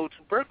to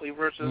Berklee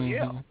versus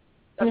Yale.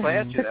 That's why I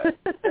asked you that.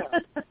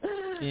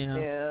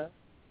 Yeah.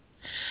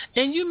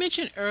 And you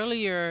mentioned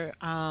earlier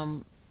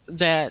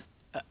that,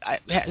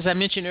 as I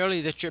mentioned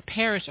earlier, that your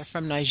parents are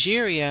from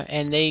Nigeria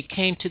and they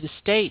came to the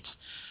States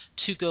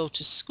to go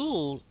to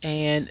school.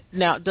 And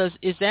now,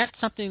 is that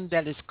something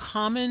that is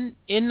common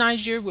in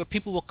Nigeria, where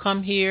people will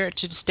come here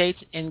to the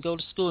States and go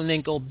to school and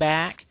then go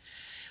back?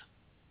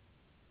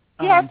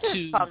 Yeah,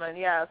 it's common.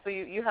 Yeah, so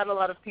you had a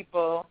lot of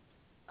people,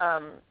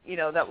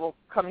 that will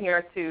come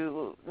here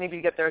to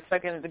maybe get their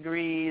second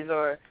degrees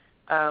or,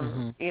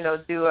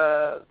 do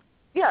a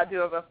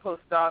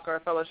postdoc or a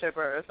fellowship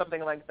or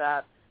something like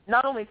that.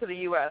 Not only to the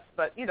U.S.,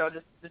 but,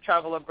 just to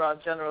travel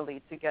abroad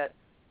generally to get,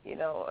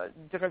 a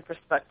different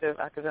perspective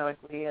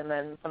academically. And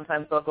then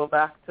sometimes they'll go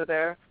back to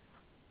their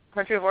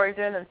country of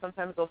origin, and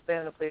sometimes they'll stay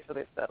in the place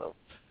where they settled.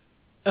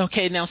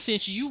 Okay, now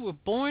since you were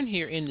born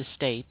here in the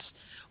States,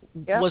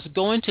 was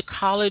going to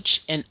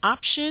college an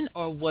option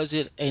or was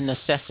it a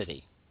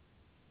necessity?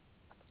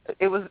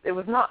 It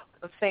was not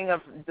a thing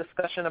of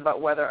discussion about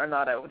whether or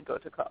not I would go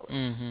to college.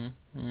 You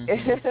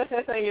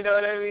know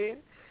what I mean?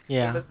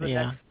 Yeah, it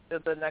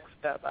was the next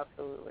step,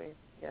 absolutely.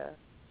 Yeah.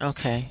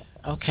 Okay.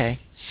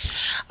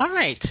 All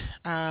right.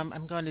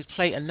 I'm going to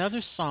play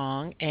another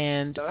song,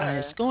 and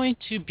it's going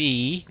to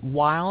be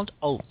Wild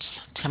Oats.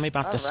 Tell me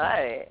about this song. All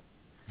right.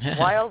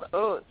 Wild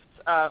Oats.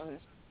 I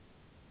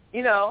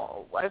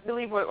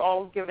believe we're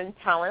all given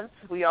talents.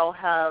 We all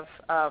have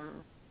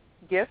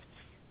gifts,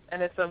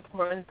 and it's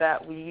important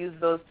that we use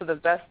those to the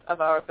best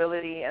of our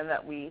ability, and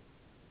that we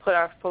put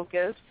our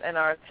focus and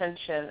our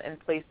attention in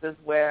places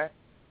where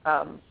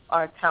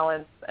our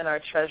talents and our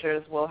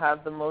treasures will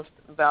have the most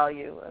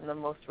value and the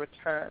most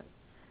return.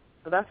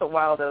 So that's what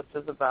Wild Oats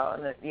is about,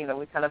 and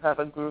we kind of have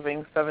a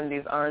grooving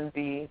 70s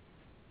R&B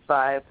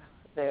vibe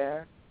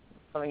there,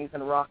 something you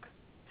can rock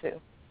to.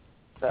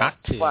 So, rock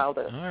to. Wild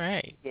Oats. All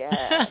right.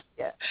 Yeah.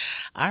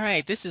 All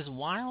right, this is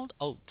Wild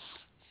Oats.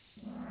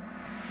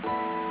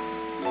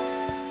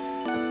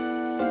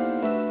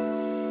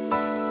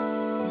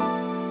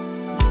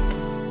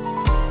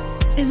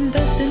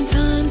 Invest in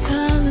time,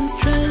 talent,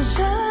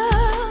 treasure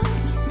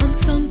on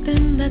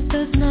something that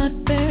does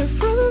not bear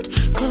fruit,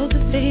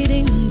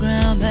 cultivating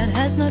ground that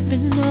has not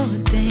been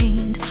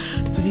ordained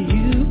for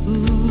you.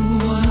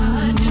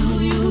 What do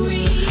you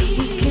read?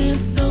 We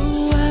can't sow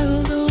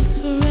wild oats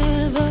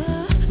forever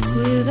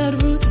without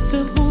roots to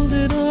hold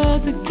it all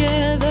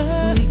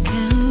together. We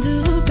can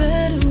do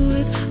better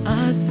with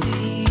our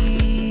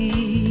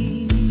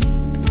seeds,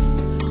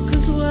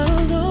 'cause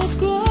wild oats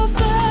grow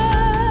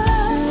fast.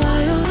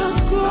 Wild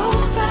oats grow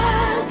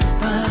fast.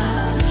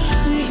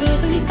 We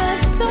really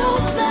fast so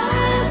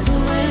fast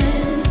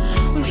when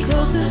we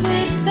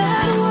cultivate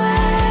that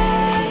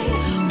way.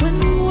 When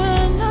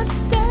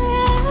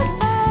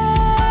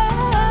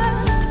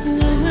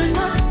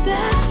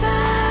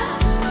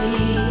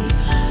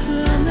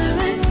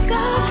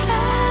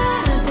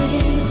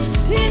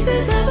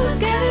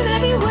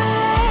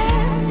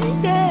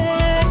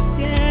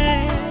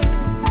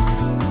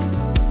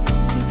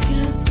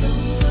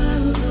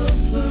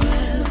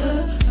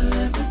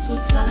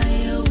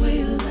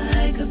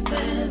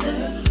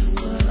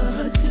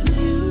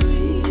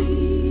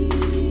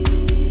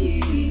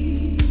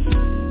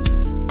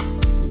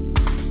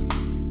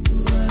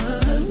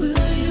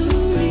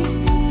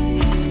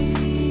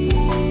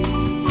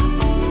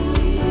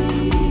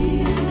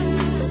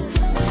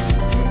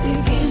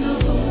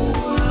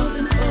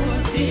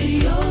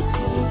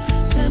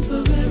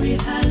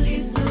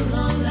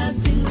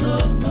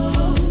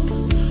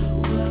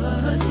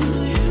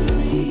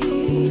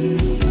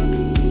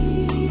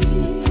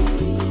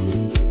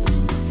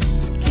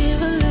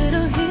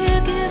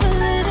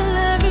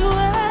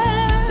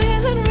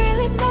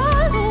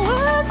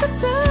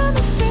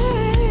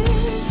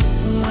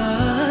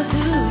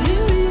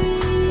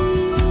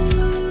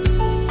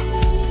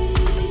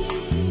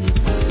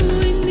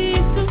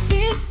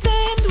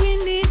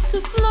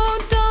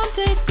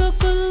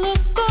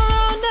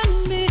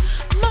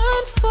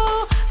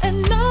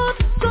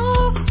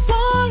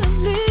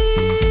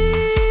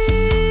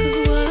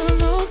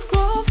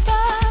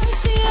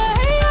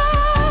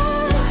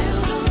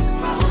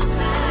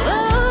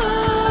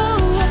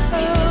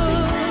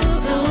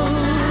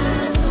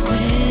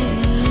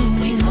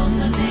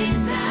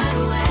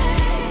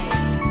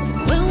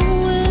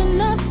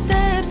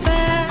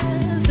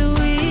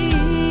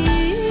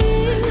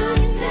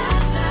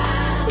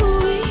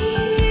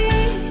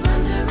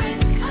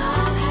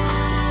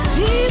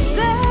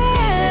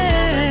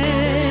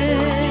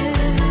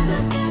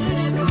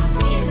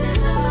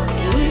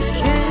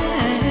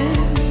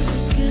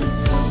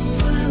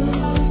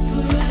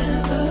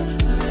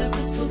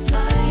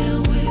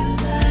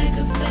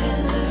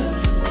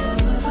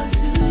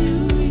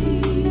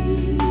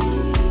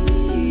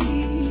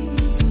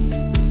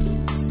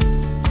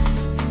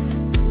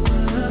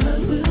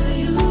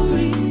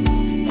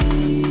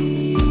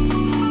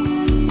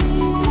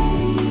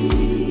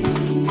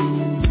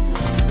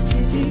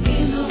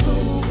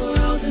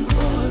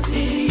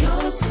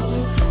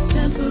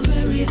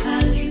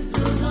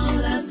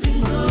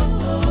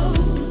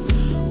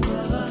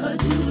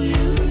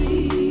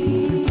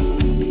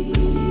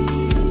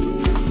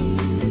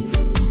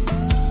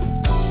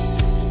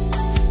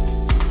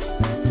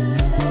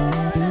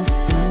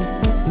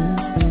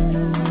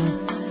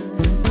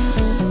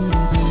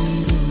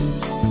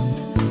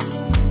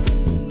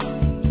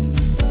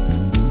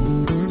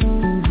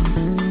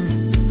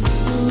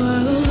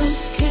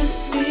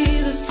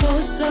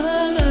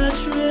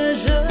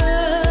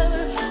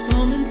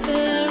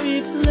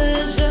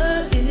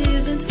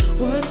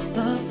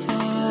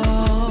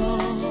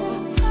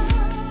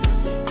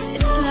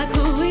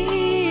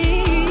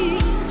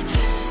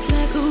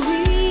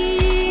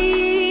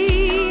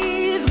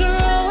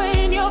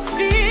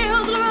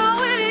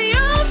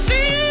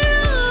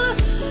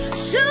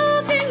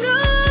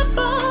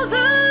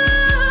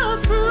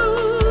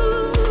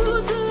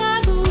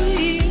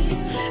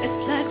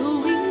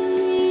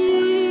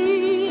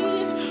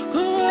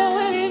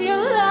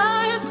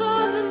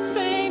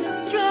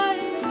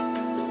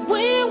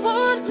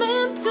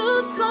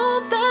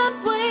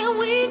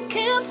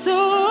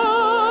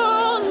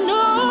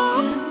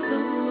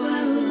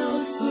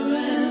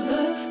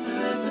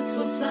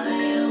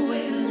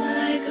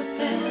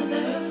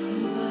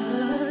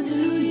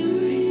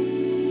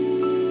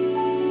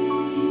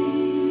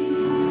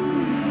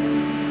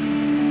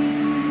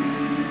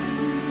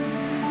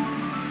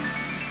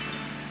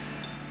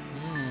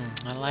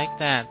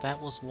that.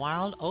 That was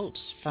Wild Oats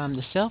from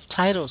the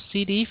self-titled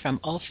CD from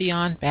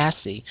Offiong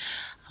Bassey.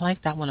 I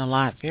like that one a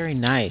lot. Very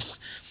nice.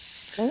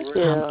 Thank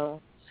you.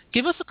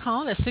 Give us a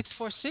call at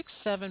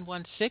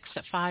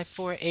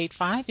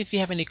 646-716-5485 if you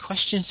have any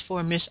questions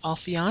for Miss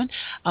Offiong.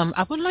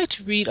 I would like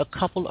to read a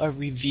couple of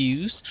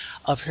reviews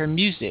of her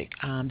music.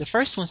 The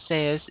first one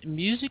says,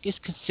 music is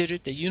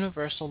considered the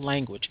universal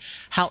language.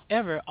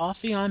 However,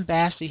 Offiong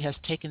Bassey has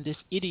taken this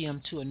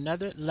idiom to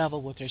another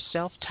level with her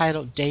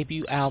self-titled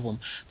debut album,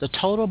 The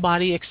Total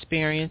Body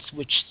Experience,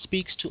 which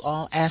speaks to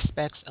all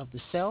aspects of the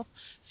self,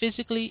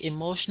 physically,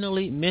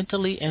 emotionally,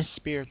 mentally, and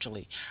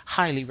spiritually.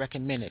 Highly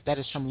recommended. That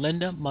is from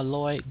Linda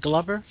Malloy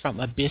Glover from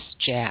Abyss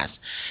Jazz.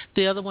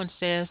 The other one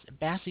says,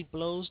 Bassey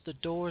blows the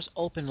doors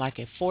open like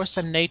a force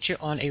of nature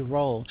on a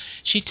roll.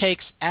 She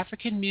takes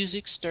African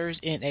music, stirs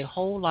in a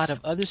whole lot of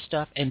other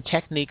stuff and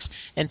techniques,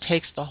 and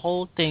takes the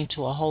whole thing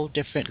to a whole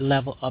different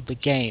level of the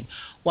game.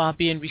 While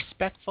being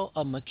respectful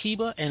of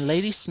Makeba and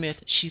Lady Smith,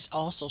 she's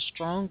also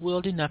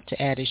strong-willed enough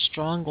to add a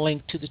strong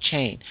link to the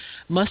chain.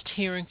 Must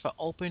hearing for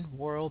open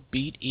world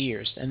beat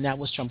ears. And that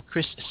was from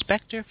Chris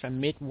Spector from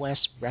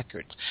Midwest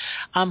Records.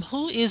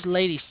 Who is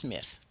Lady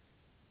Smith?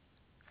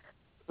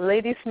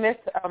 Lady Smith,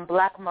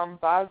 Black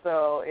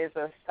Mambazo, is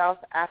a South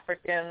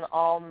African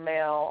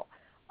all-male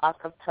a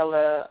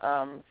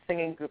cappella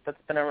singing group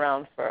that's been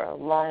around for a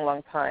long,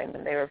 long time,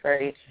 and they were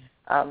very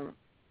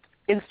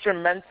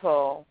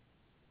instrumental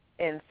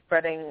in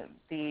spreading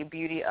the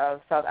beauty of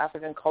South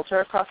African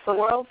culture across the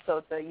world.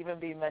 So to even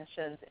be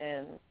mentioned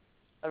in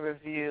a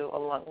review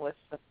along with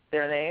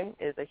their name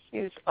is a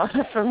huge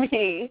honor for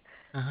me.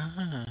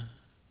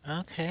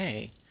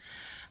 Okay.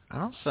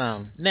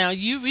 Awesome. Now,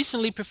 you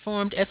recently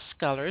performed at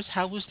Scullers.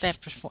 How was that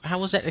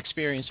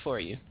experience for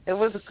you? It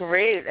was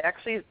great.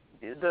 Actually,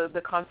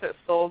 the concert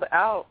sold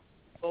out.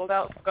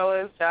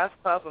 Scullers Jazz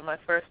Club was my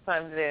first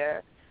time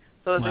there.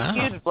 So it was a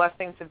huge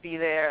blessing to be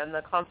there, and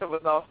the concert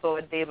was also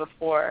a day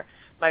before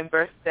my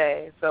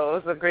birthday. So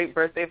it was a great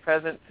birthday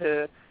present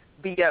to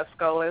be at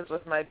Scullers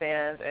with my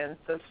band and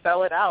to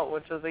sell it out,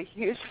 which was a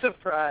huge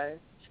surprise.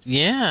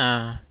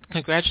 Yeah.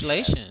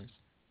 Congratulations.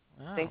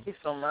 Wow. Thank you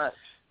so much.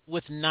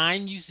 With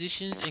 9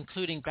 musicians,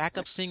 including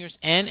backup singers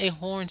and a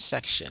horn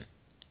section.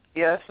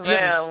 Yes,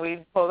 ma'am.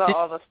 We pulled out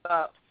all the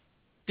stops.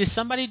 Did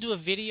somebody do a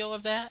video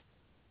of that?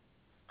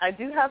 I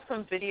do have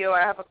some video.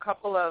 I have a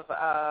couple of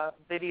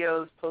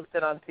videos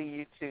posted onto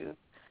YouTube.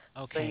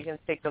 Okay. So you can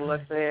take a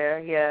look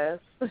there, yes.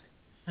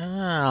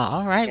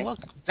 All right. Well,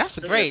 that's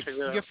great.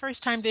 Your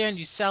first time there and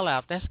you sell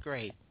out. That's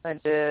great. I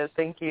did.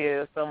 Thank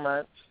you so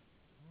much.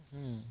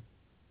 Mm-hmm.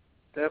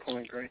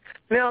 Definitely great.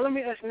 Now, let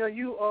me ask you,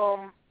 you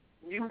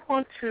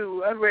want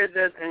to, I read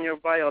that in your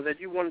bio, that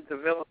you want to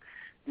develop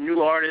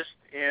new artists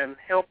and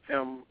help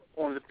them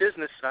on the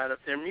business side of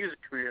their music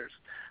careers.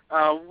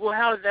 Well,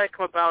 how did that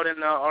come about,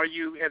 and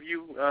have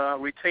you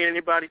retained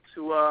anybody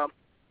to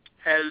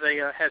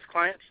has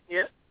clients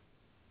yet?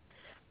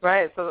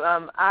 Right. So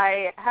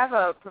I have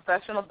a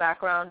professional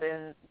background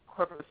in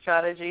corporate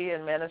strategy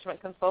and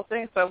management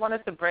consulting, so I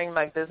wanted to bring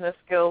my business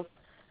skills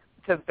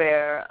to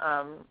bear,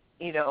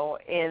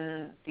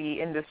 in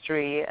the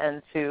industry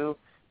and to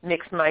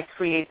mix my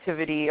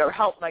creativity or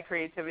help my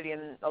creativity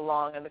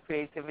along and the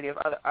creativity of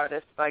other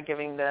artists by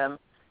giving them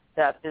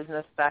that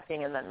business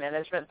backing and that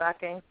management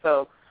backing.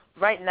 So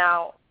right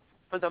now,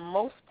 for the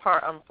most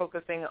part, I'm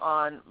focusing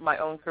on my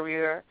own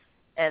career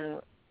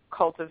and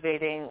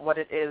cultivating what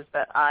it is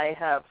that I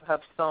have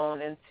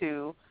sown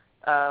into,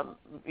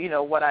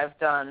 what I've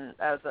done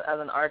as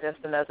an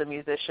artist and as a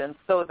musician,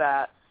 so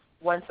that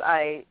once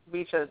I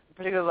reach a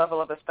particular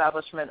level of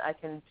establishment, I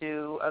can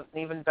do an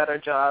even better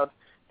job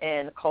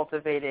in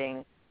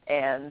cultivating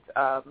and,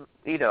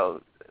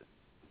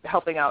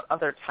 helping out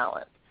other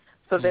talent.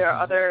 So there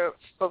are other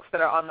folks that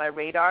are on my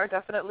radar,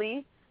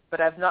 definitely, but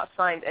I've not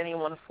signed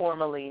anyone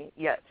formally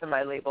yet to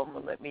my label,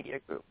 Moonlit Media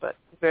Group. But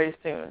very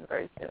soon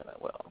I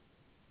will.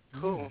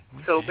 Cool.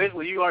 So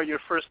basically, you are your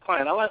first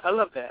client. I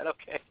love that.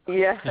 Okay.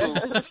 Yeah. Cool.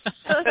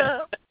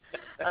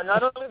 I'm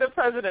not only the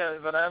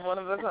president, but I'm one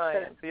of the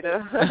clients.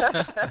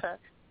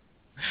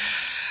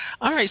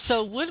 All right.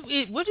 So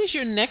what is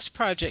your next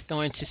project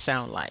going to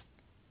sound like?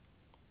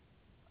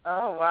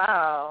 Oh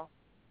wow.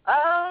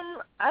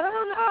 I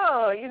don't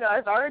know.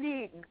 I've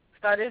already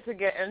started to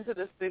get into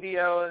the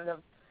studio and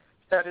have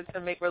started to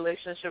make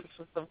relationships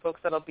with some folks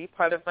that'll be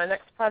part of my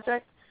next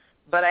project,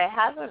 but I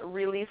haven't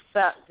really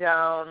sat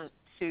down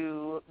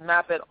to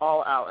map it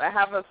all out. I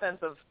have a sense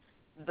of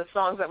the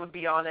songs that would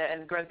be on it,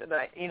 and granted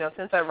that,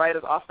 since I write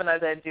as often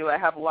as I do, I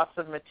have lots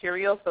of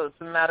material, so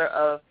it's a matter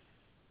of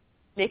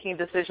making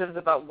decisions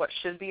about what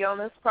should be on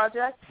this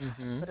project.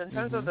 But in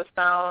terms of the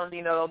sound,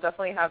 it'll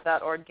definitely have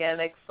that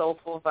organic,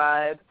 soulful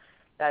vibe,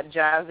 that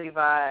jazzy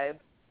vibe,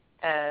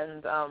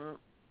 and,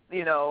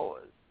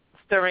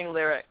 stirring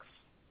lyrics.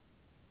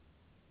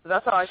 So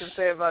that's all I can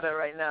say about it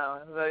right now.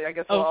 I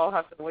guess we'll all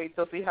have to wait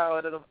to see how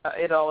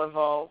it all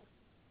evolves.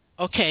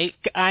 Okay.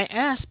 I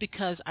asked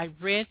because I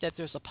read that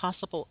there's a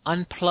possible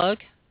Unplug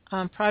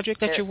project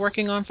that you're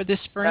working on for this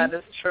spring. That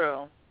is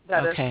true.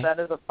 That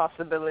is a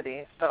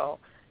possibility. So,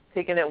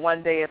 taking it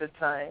one day at a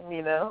time,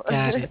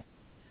 Got it.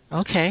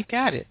 Okay,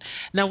 got it.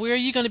 Now, where are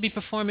you going to be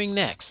performing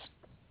next?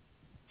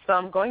 So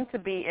I'm going to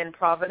be in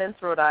Providence,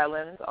 Rhode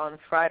Island on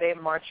Friday,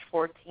 March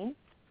 14th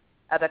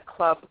at a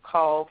club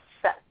called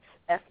FETE,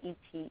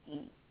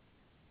 F-E-T-E,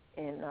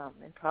 in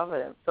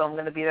Providence. So I'm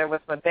going to be there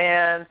with my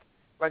band.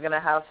 We're going to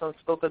have some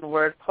spoken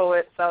word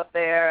poets out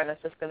there, and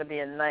it's just going to be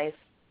a nice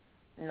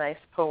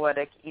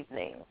poetic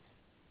evening.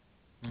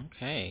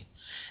 Okay.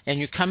 And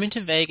you're coming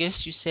to Vegas,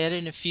 you said,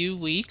 in a few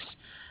weeks.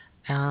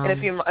 In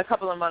a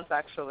couple of months,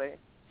 actually.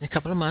 In a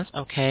couple of months,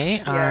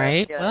 okay. All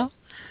right. Well,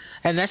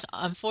 and that's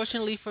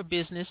unfortunately for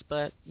business,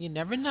 but you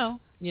never know.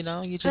 You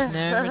just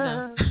never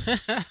know.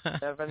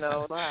 Never know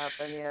what'll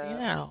happen,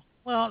 Yeah.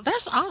 Well,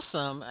 that's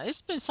awesome. It's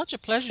been such a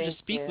pleasure to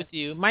speak with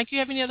you. Mike, you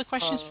have any other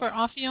questions for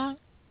Offiong?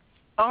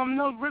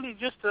 No, really,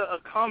 just a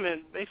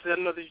comment. Basically, I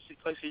know that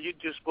you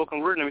do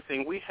spoken word and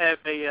everything. We have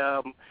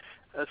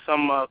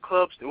some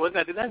clubs. Well,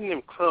 they're not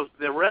even clubs.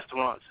 They're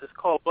restaurants. It's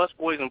called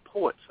Busboys and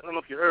Poets. I don't know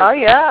if you heard of it. Oh,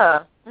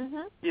 yeah.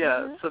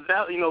 Yeah, Mm-hmm. so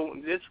that,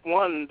 this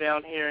one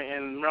down here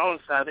in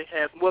Maryland side, they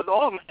have, well,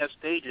 all of them have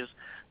stages,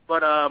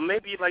 but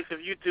maybe, like, if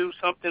you do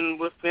something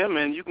with them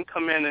and you can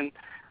come in and,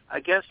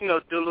 I guess, do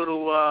a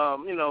little, a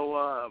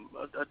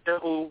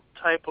double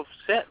type of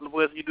set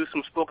where you do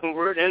some spoken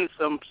word and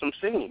some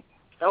singing.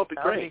 That would be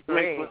great.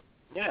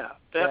 Yeah,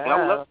 definitely. I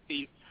would love to see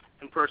you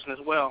in person as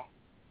well.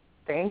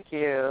 Thank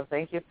you.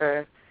 Thank you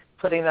for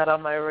putting that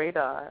on my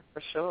radar,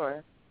 for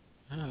sure.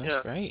 Oh,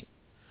 that's great.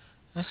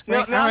 That's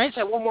great. Now all I right. just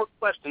have one more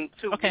question,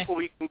 too, before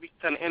we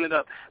kind of end it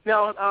up.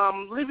 Now,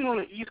 living on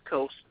the East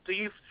Coast, do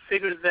you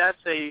figure that's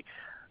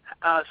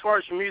as far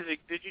as your music,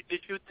 did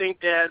you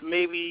think that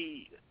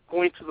maybe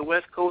going to the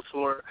West Coast,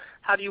 or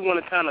how do you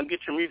want to kind of get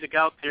your music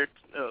out there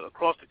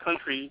across the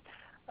country?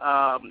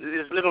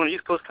 Is living on the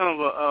East Coast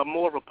kind of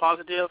more of a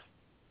positive?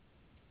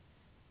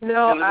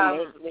 No, than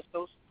living on the West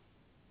Coast?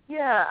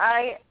 Yeah,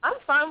 I'm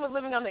fine with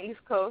living on the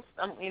East Coast.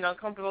 I'm,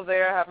 comfortable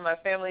there. I have my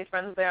family,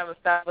 friends there. I'm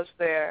established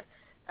there.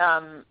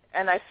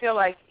 And I feel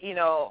like,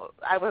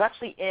 I was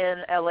actually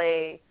in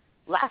L.A.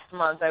 last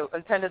month. I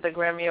attended the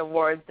Grammy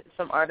Awards, did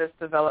some artist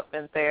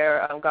development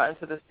there, got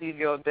into the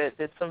studio a bit,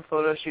 did some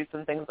photo shoots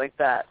and things like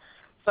that.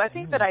 So I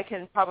think that I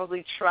can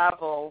probably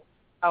travel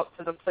out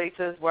to the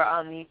places where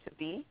I'll need to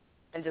be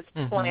and just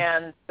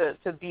plan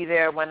to be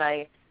there when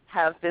I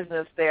have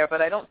business there.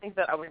 But I don't think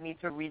that I would need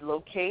to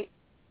relocate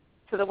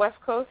to the West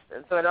Coast,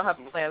 and so I don't have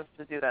plans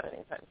to do that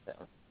anytime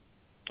soon.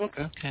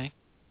 Okay.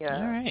 Yeah.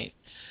 All right.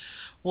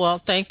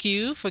 Well, thank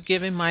you for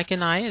giving Mike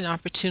and I an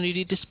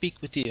opportunity to speak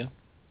with you.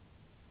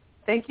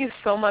 Thank you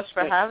so much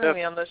for having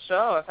me on the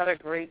show. I've had a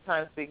great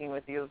time speaking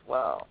with you as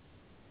well.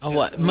 Oh,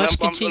 what? Much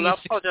continued I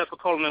apologize for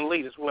calling in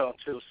late as well,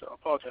 too, so I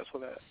apologize for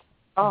that.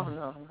 Oh,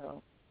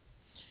 no.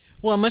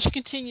 Well, much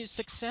continued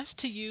success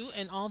to you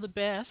and all the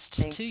best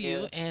to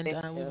you. And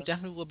we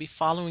definitely will be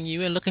following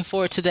you and looking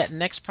forward to that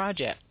next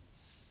project.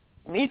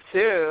 Me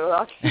too.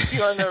 I'll keep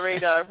you on the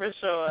radar for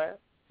sure.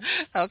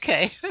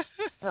 Okay.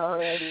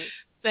 Alrighty.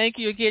 Thank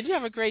you again. You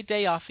have a great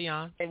day,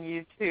 Offiong. And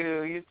you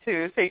too.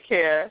 Take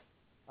care.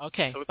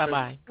 Okay.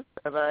 Bye-bye.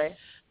 Bye-bye.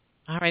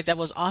 All right. That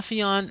was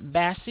Offiong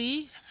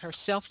Bassey. Her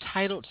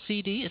self-titled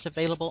CD is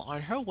available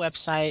on her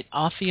website,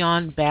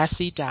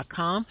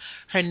 OffionBassey.com.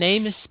 Her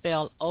name is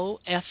spelled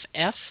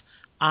O-F-F-I-O-N-G.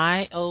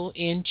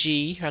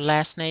 Her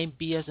last name,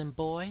 B as in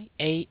boy,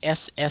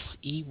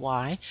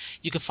 A-S-S-E-Y.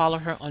 You can follow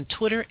her on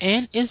Twitter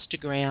and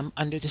Instagram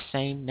under the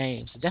same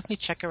name. So definitely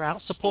check her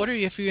out. Support her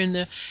if you're in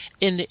the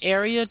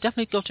area.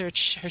 Definitely go to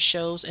her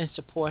shows and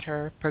support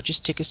her. Purchase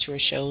tickets to her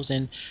shows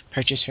and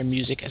purchase her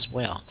music as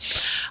well.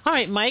 All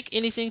right, Mike,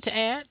 anything to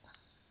add?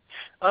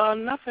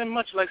 Nothing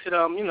much. Like I said,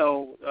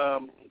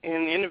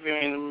 in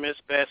interviewing Miss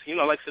Bassey,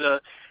 like I said,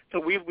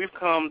 we've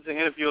come to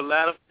interview a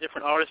lot of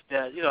different artists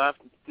that, I've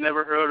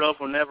never heard of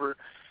or never,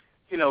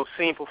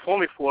 seen perform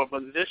before.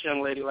 But this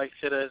young lady, like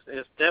I said,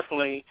 is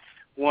definitely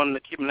one to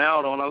keep an eye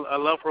out on. I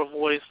love her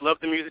voice, love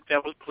the music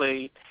that was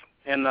played.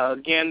 And,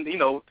 again,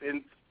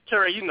 and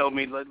Terry, you know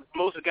me, like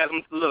most of the guys,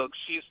 look,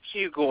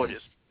 she's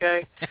gorgeous,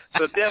 okay?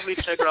 So definitely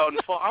check her out.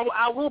 And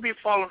I will be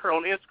following her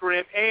on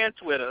Instagram and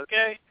Twitter,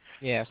 okay?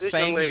 Yes. This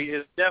young lady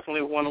is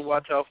definitely one to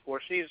watch out for.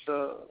 She's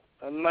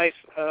a nice,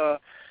 a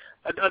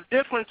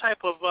different type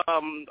of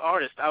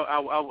artist.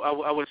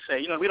 I would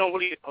say. We don't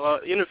really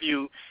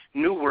interview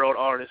New World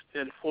artists,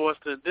 and for us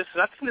I think this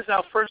is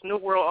our first New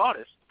World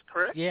artist.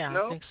 Correct? Yeah,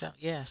 I think so.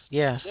 Yes.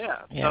 Yeah.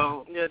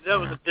 So that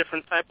was a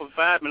different type of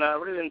vibe, and I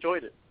really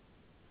enjoyed it.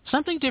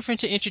 Something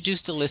different to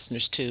introduce the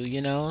listeners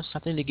to,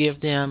 something to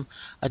give them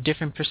a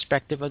different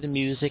perspective of the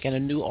music and a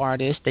new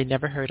artist they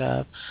never heard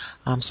of.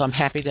 So I'm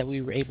happy that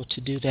we were able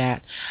to do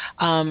that.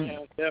 Yeah,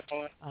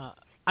 definitely.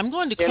 I'm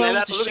going to close the show. And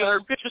after looking at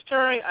her pictures,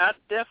 Terry, I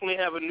definitely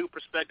have a new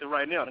perspective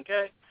right now,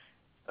 okay?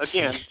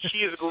 Again, she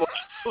is gorgeous.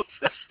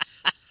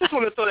 Just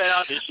want to throw that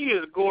out there. She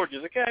is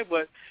gorgeous, okay?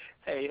 But,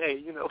 hey,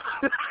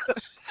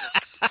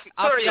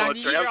 Carry on,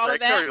 Terry. I'm sorry.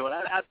 Carry on.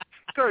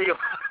 Carry on.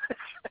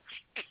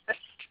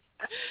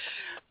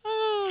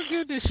 Oh,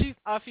 goodness.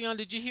 Offiong,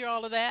 did you hear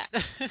all of that?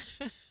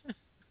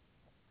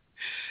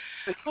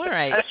 All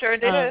right. I sure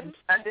did.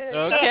 I did.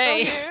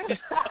 Okay.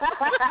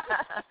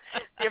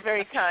 You're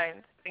very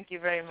kind. Thank you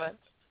very much.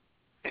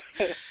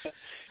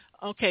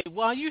 Okay,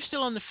 while you're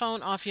still on the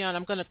phone, Offiong,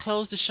 I'm going to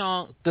close the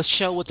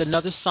show with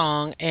another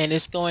song, and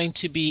it's going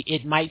to be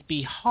It Might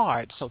Be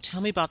Hard. So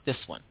tell me about this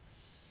one.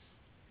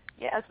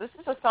 Yes, this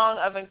is a song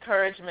of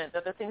encouragement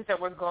that the things that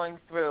we're going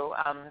through,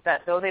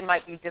 that though they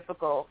might be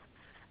difficult,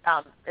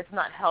 it's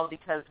not held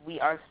because we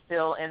are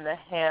still in the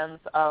hands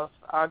of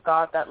our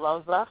God that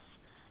loves us,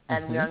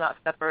 and we are not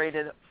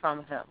separated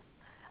from him.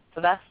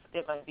 So that's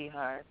It Might Be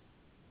Hard.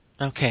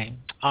 Okay.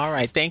 All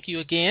right. Thank you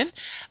again.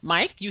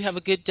 Mike, you have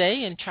a good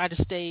day and try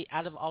to stay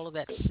out of all of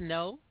that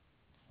snow.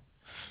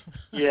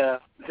 Yeah.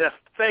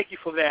 Thank you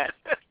for that.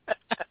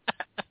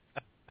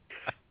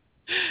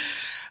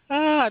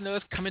 I know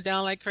it's coming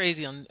down like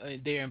crazy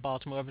there in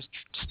Baltimore. But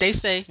stay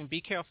safe and be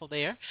careful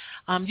there.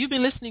 You've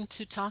been listening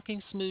to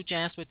Talking Smooth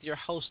Jazz with your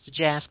host, the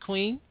Jazz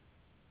Queen.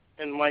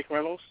 And Mike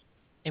Reynolds.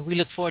 And we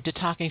look forward to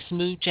talking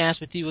smooth jazz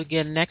with you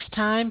again next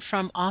time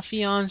from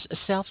Offiong's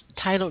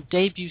self-titled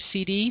debut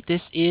CD.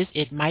 This is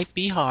It Might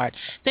Be Hard.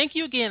 Thank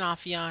you again,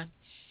 Offiong.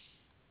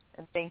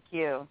 And thank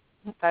you.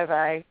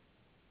 Bye-bye.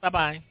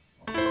 Bye-bye.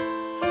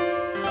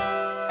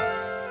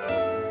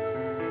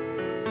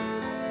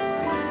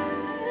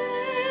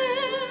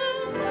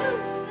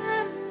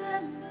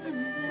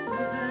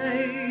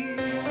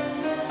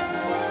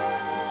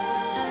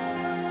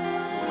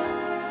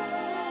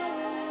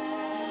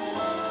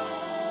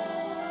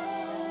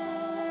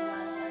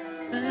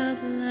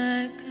 Felt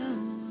like I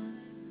was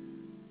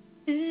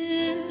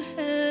in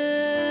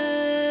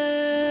hell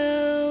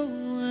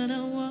when I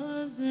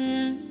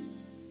wasn't,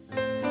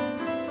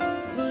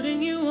 putting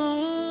you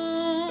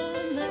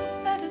on that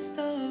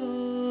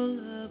pedestal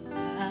of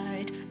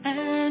light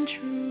and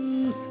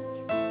truth,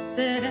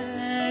 that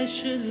I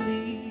should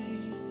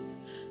leave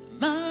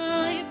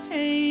my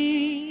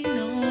pain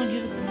on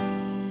your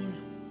throne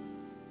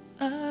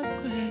of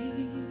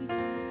grace,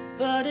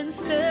 but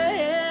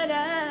instead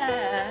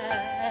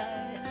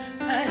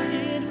I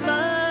hid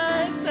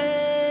my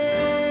face,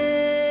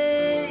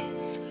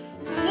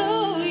 so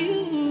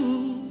you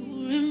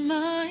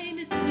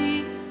reminded me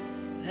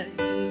that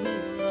you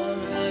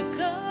are a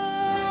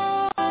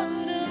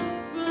God of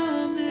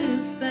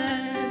promise,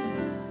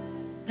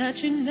 that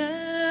you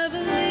never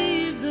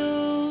leave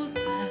those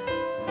that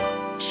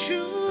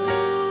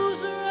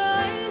choose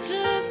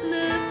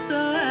righteousness. So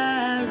I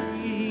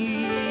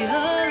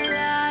realize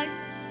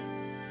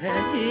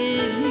that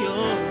in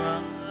your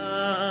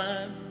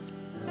arms,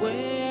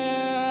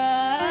 where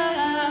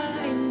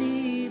I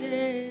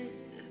needed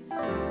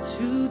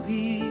to be.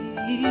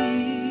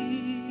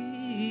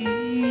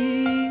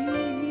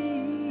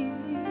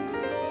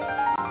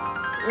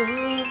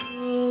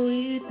 Oh,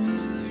 it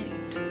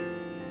might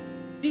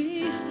be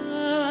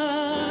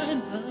hard,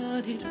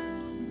 but it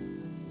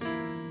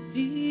won't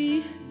be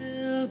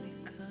hell,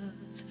 because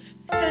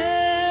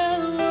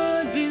hell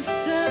would be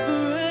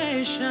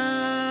separation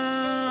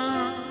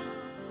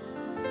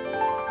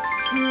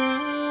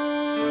from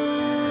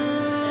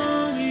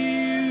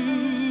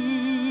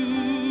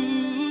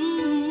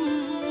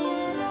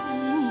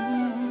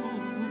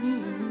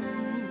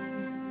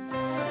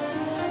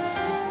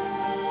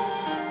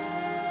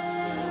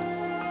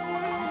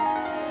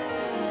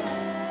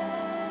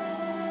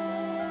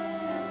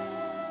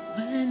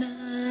when I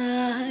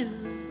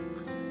look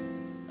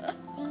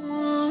upon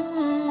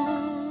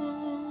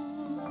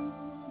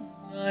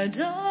my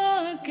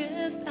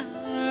darkest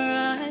hour,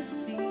 I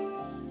see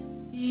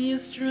your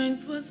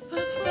strength was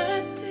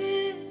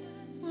perfected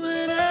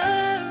when I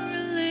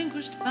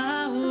relinquished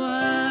power.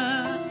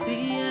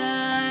 See,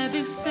 I've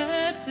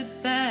accepted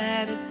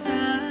that at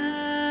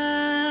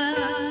times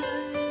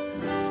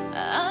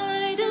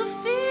I do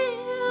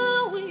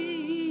feel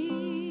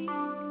weak,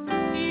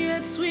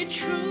 yet sweet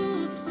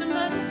truth to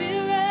my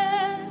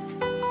spirit,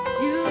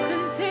 you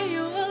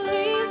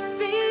continually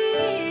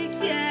speak.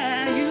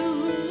 Yeah, you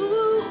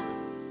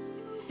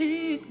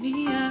pick me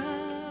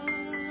up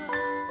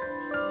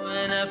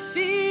when I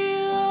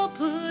feel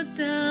put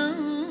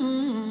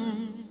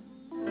down.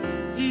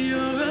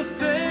 You're a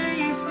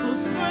faithful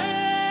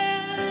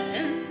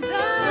friend. I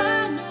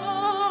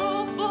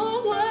know full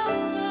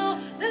well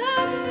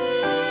that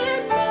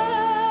it might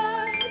be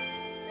hard,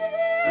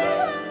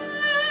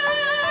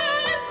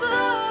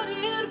 but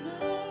it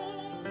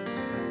won't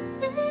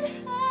be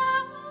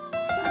hard.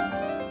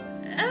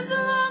 As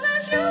long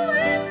as you're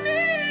with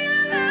me,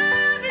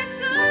 I'll be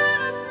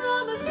good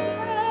from a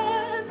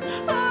friend.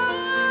 Oh,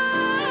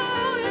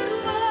 it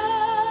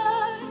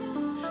might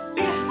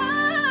be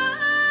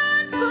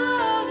hard,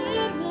 but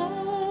it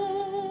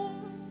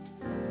won't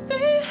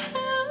be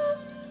hell,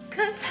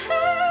 'cause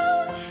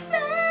hell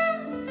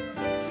meant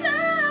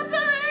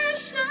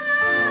separation.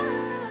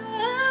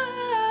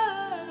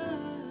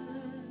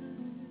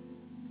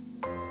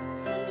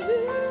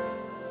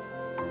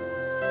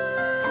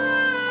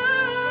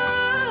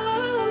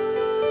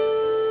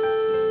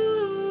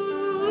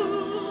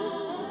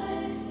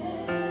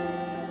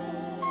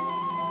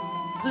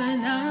 When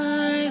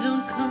I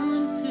don't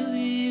come to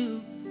you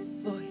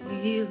for healing,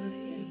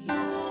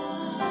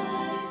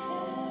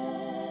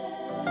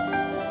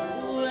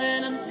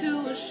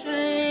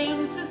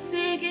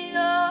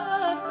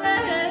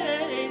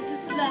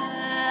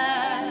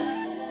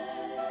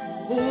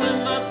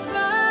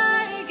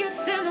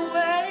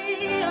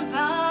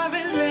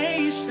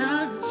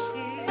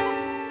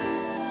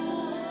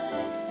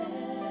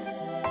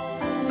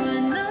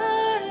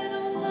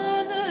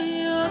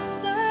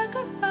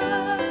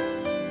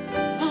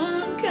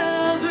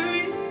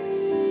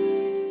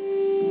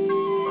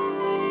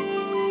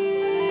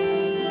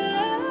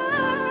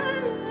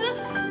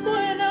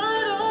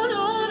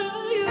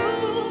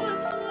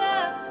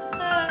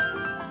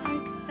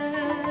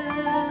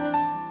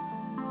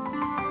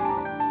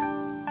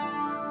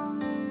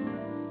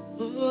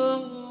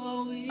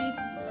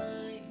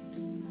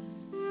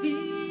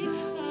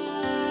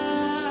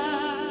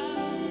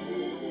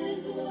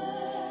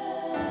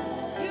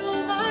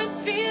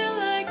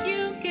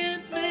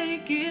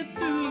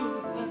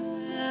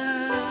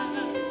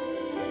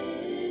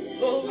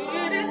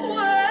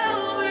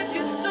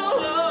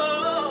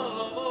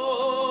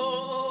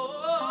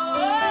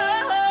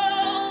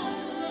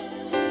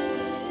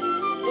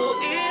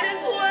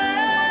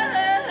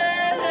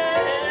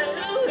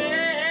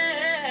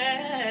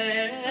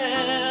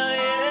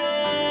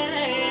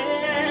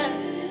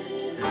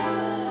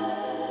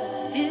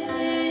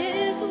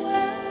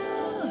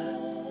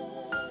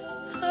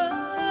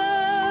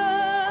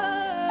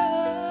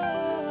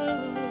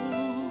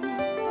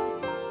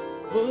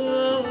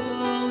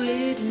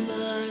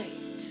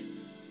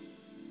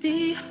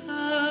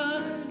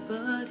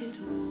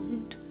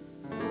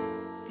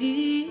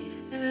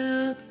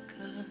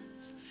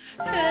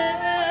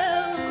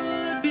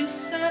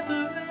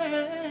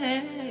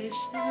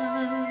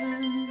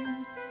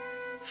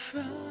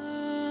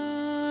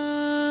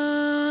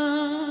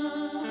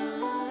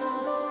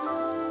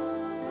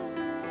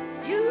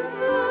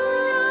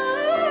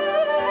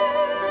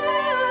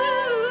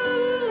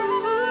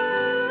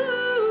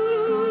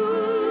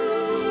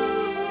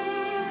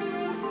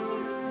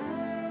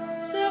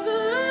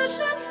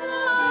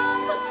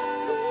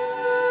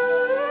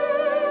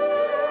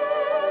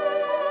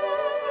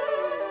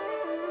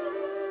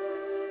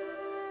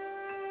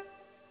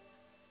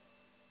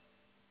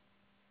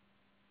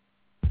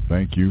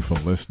 Thank you for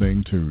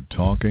listening to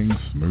Talking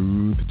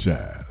Smooth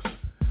Jazz.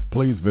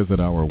 Please visit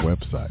our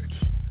websites,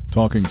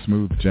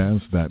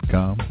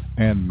 talkingsmoothjazz.com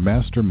and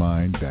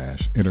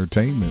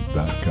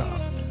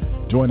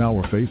mastermind-entertainment.com. Join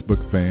our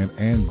Facebook fan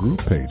and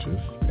group pages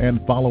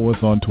and follow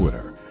us on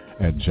Twitter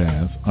at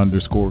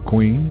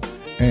Jazz_Queen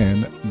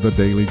and The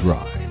Daily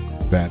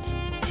Grind. That's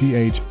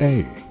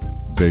THA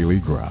Daily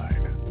Grind.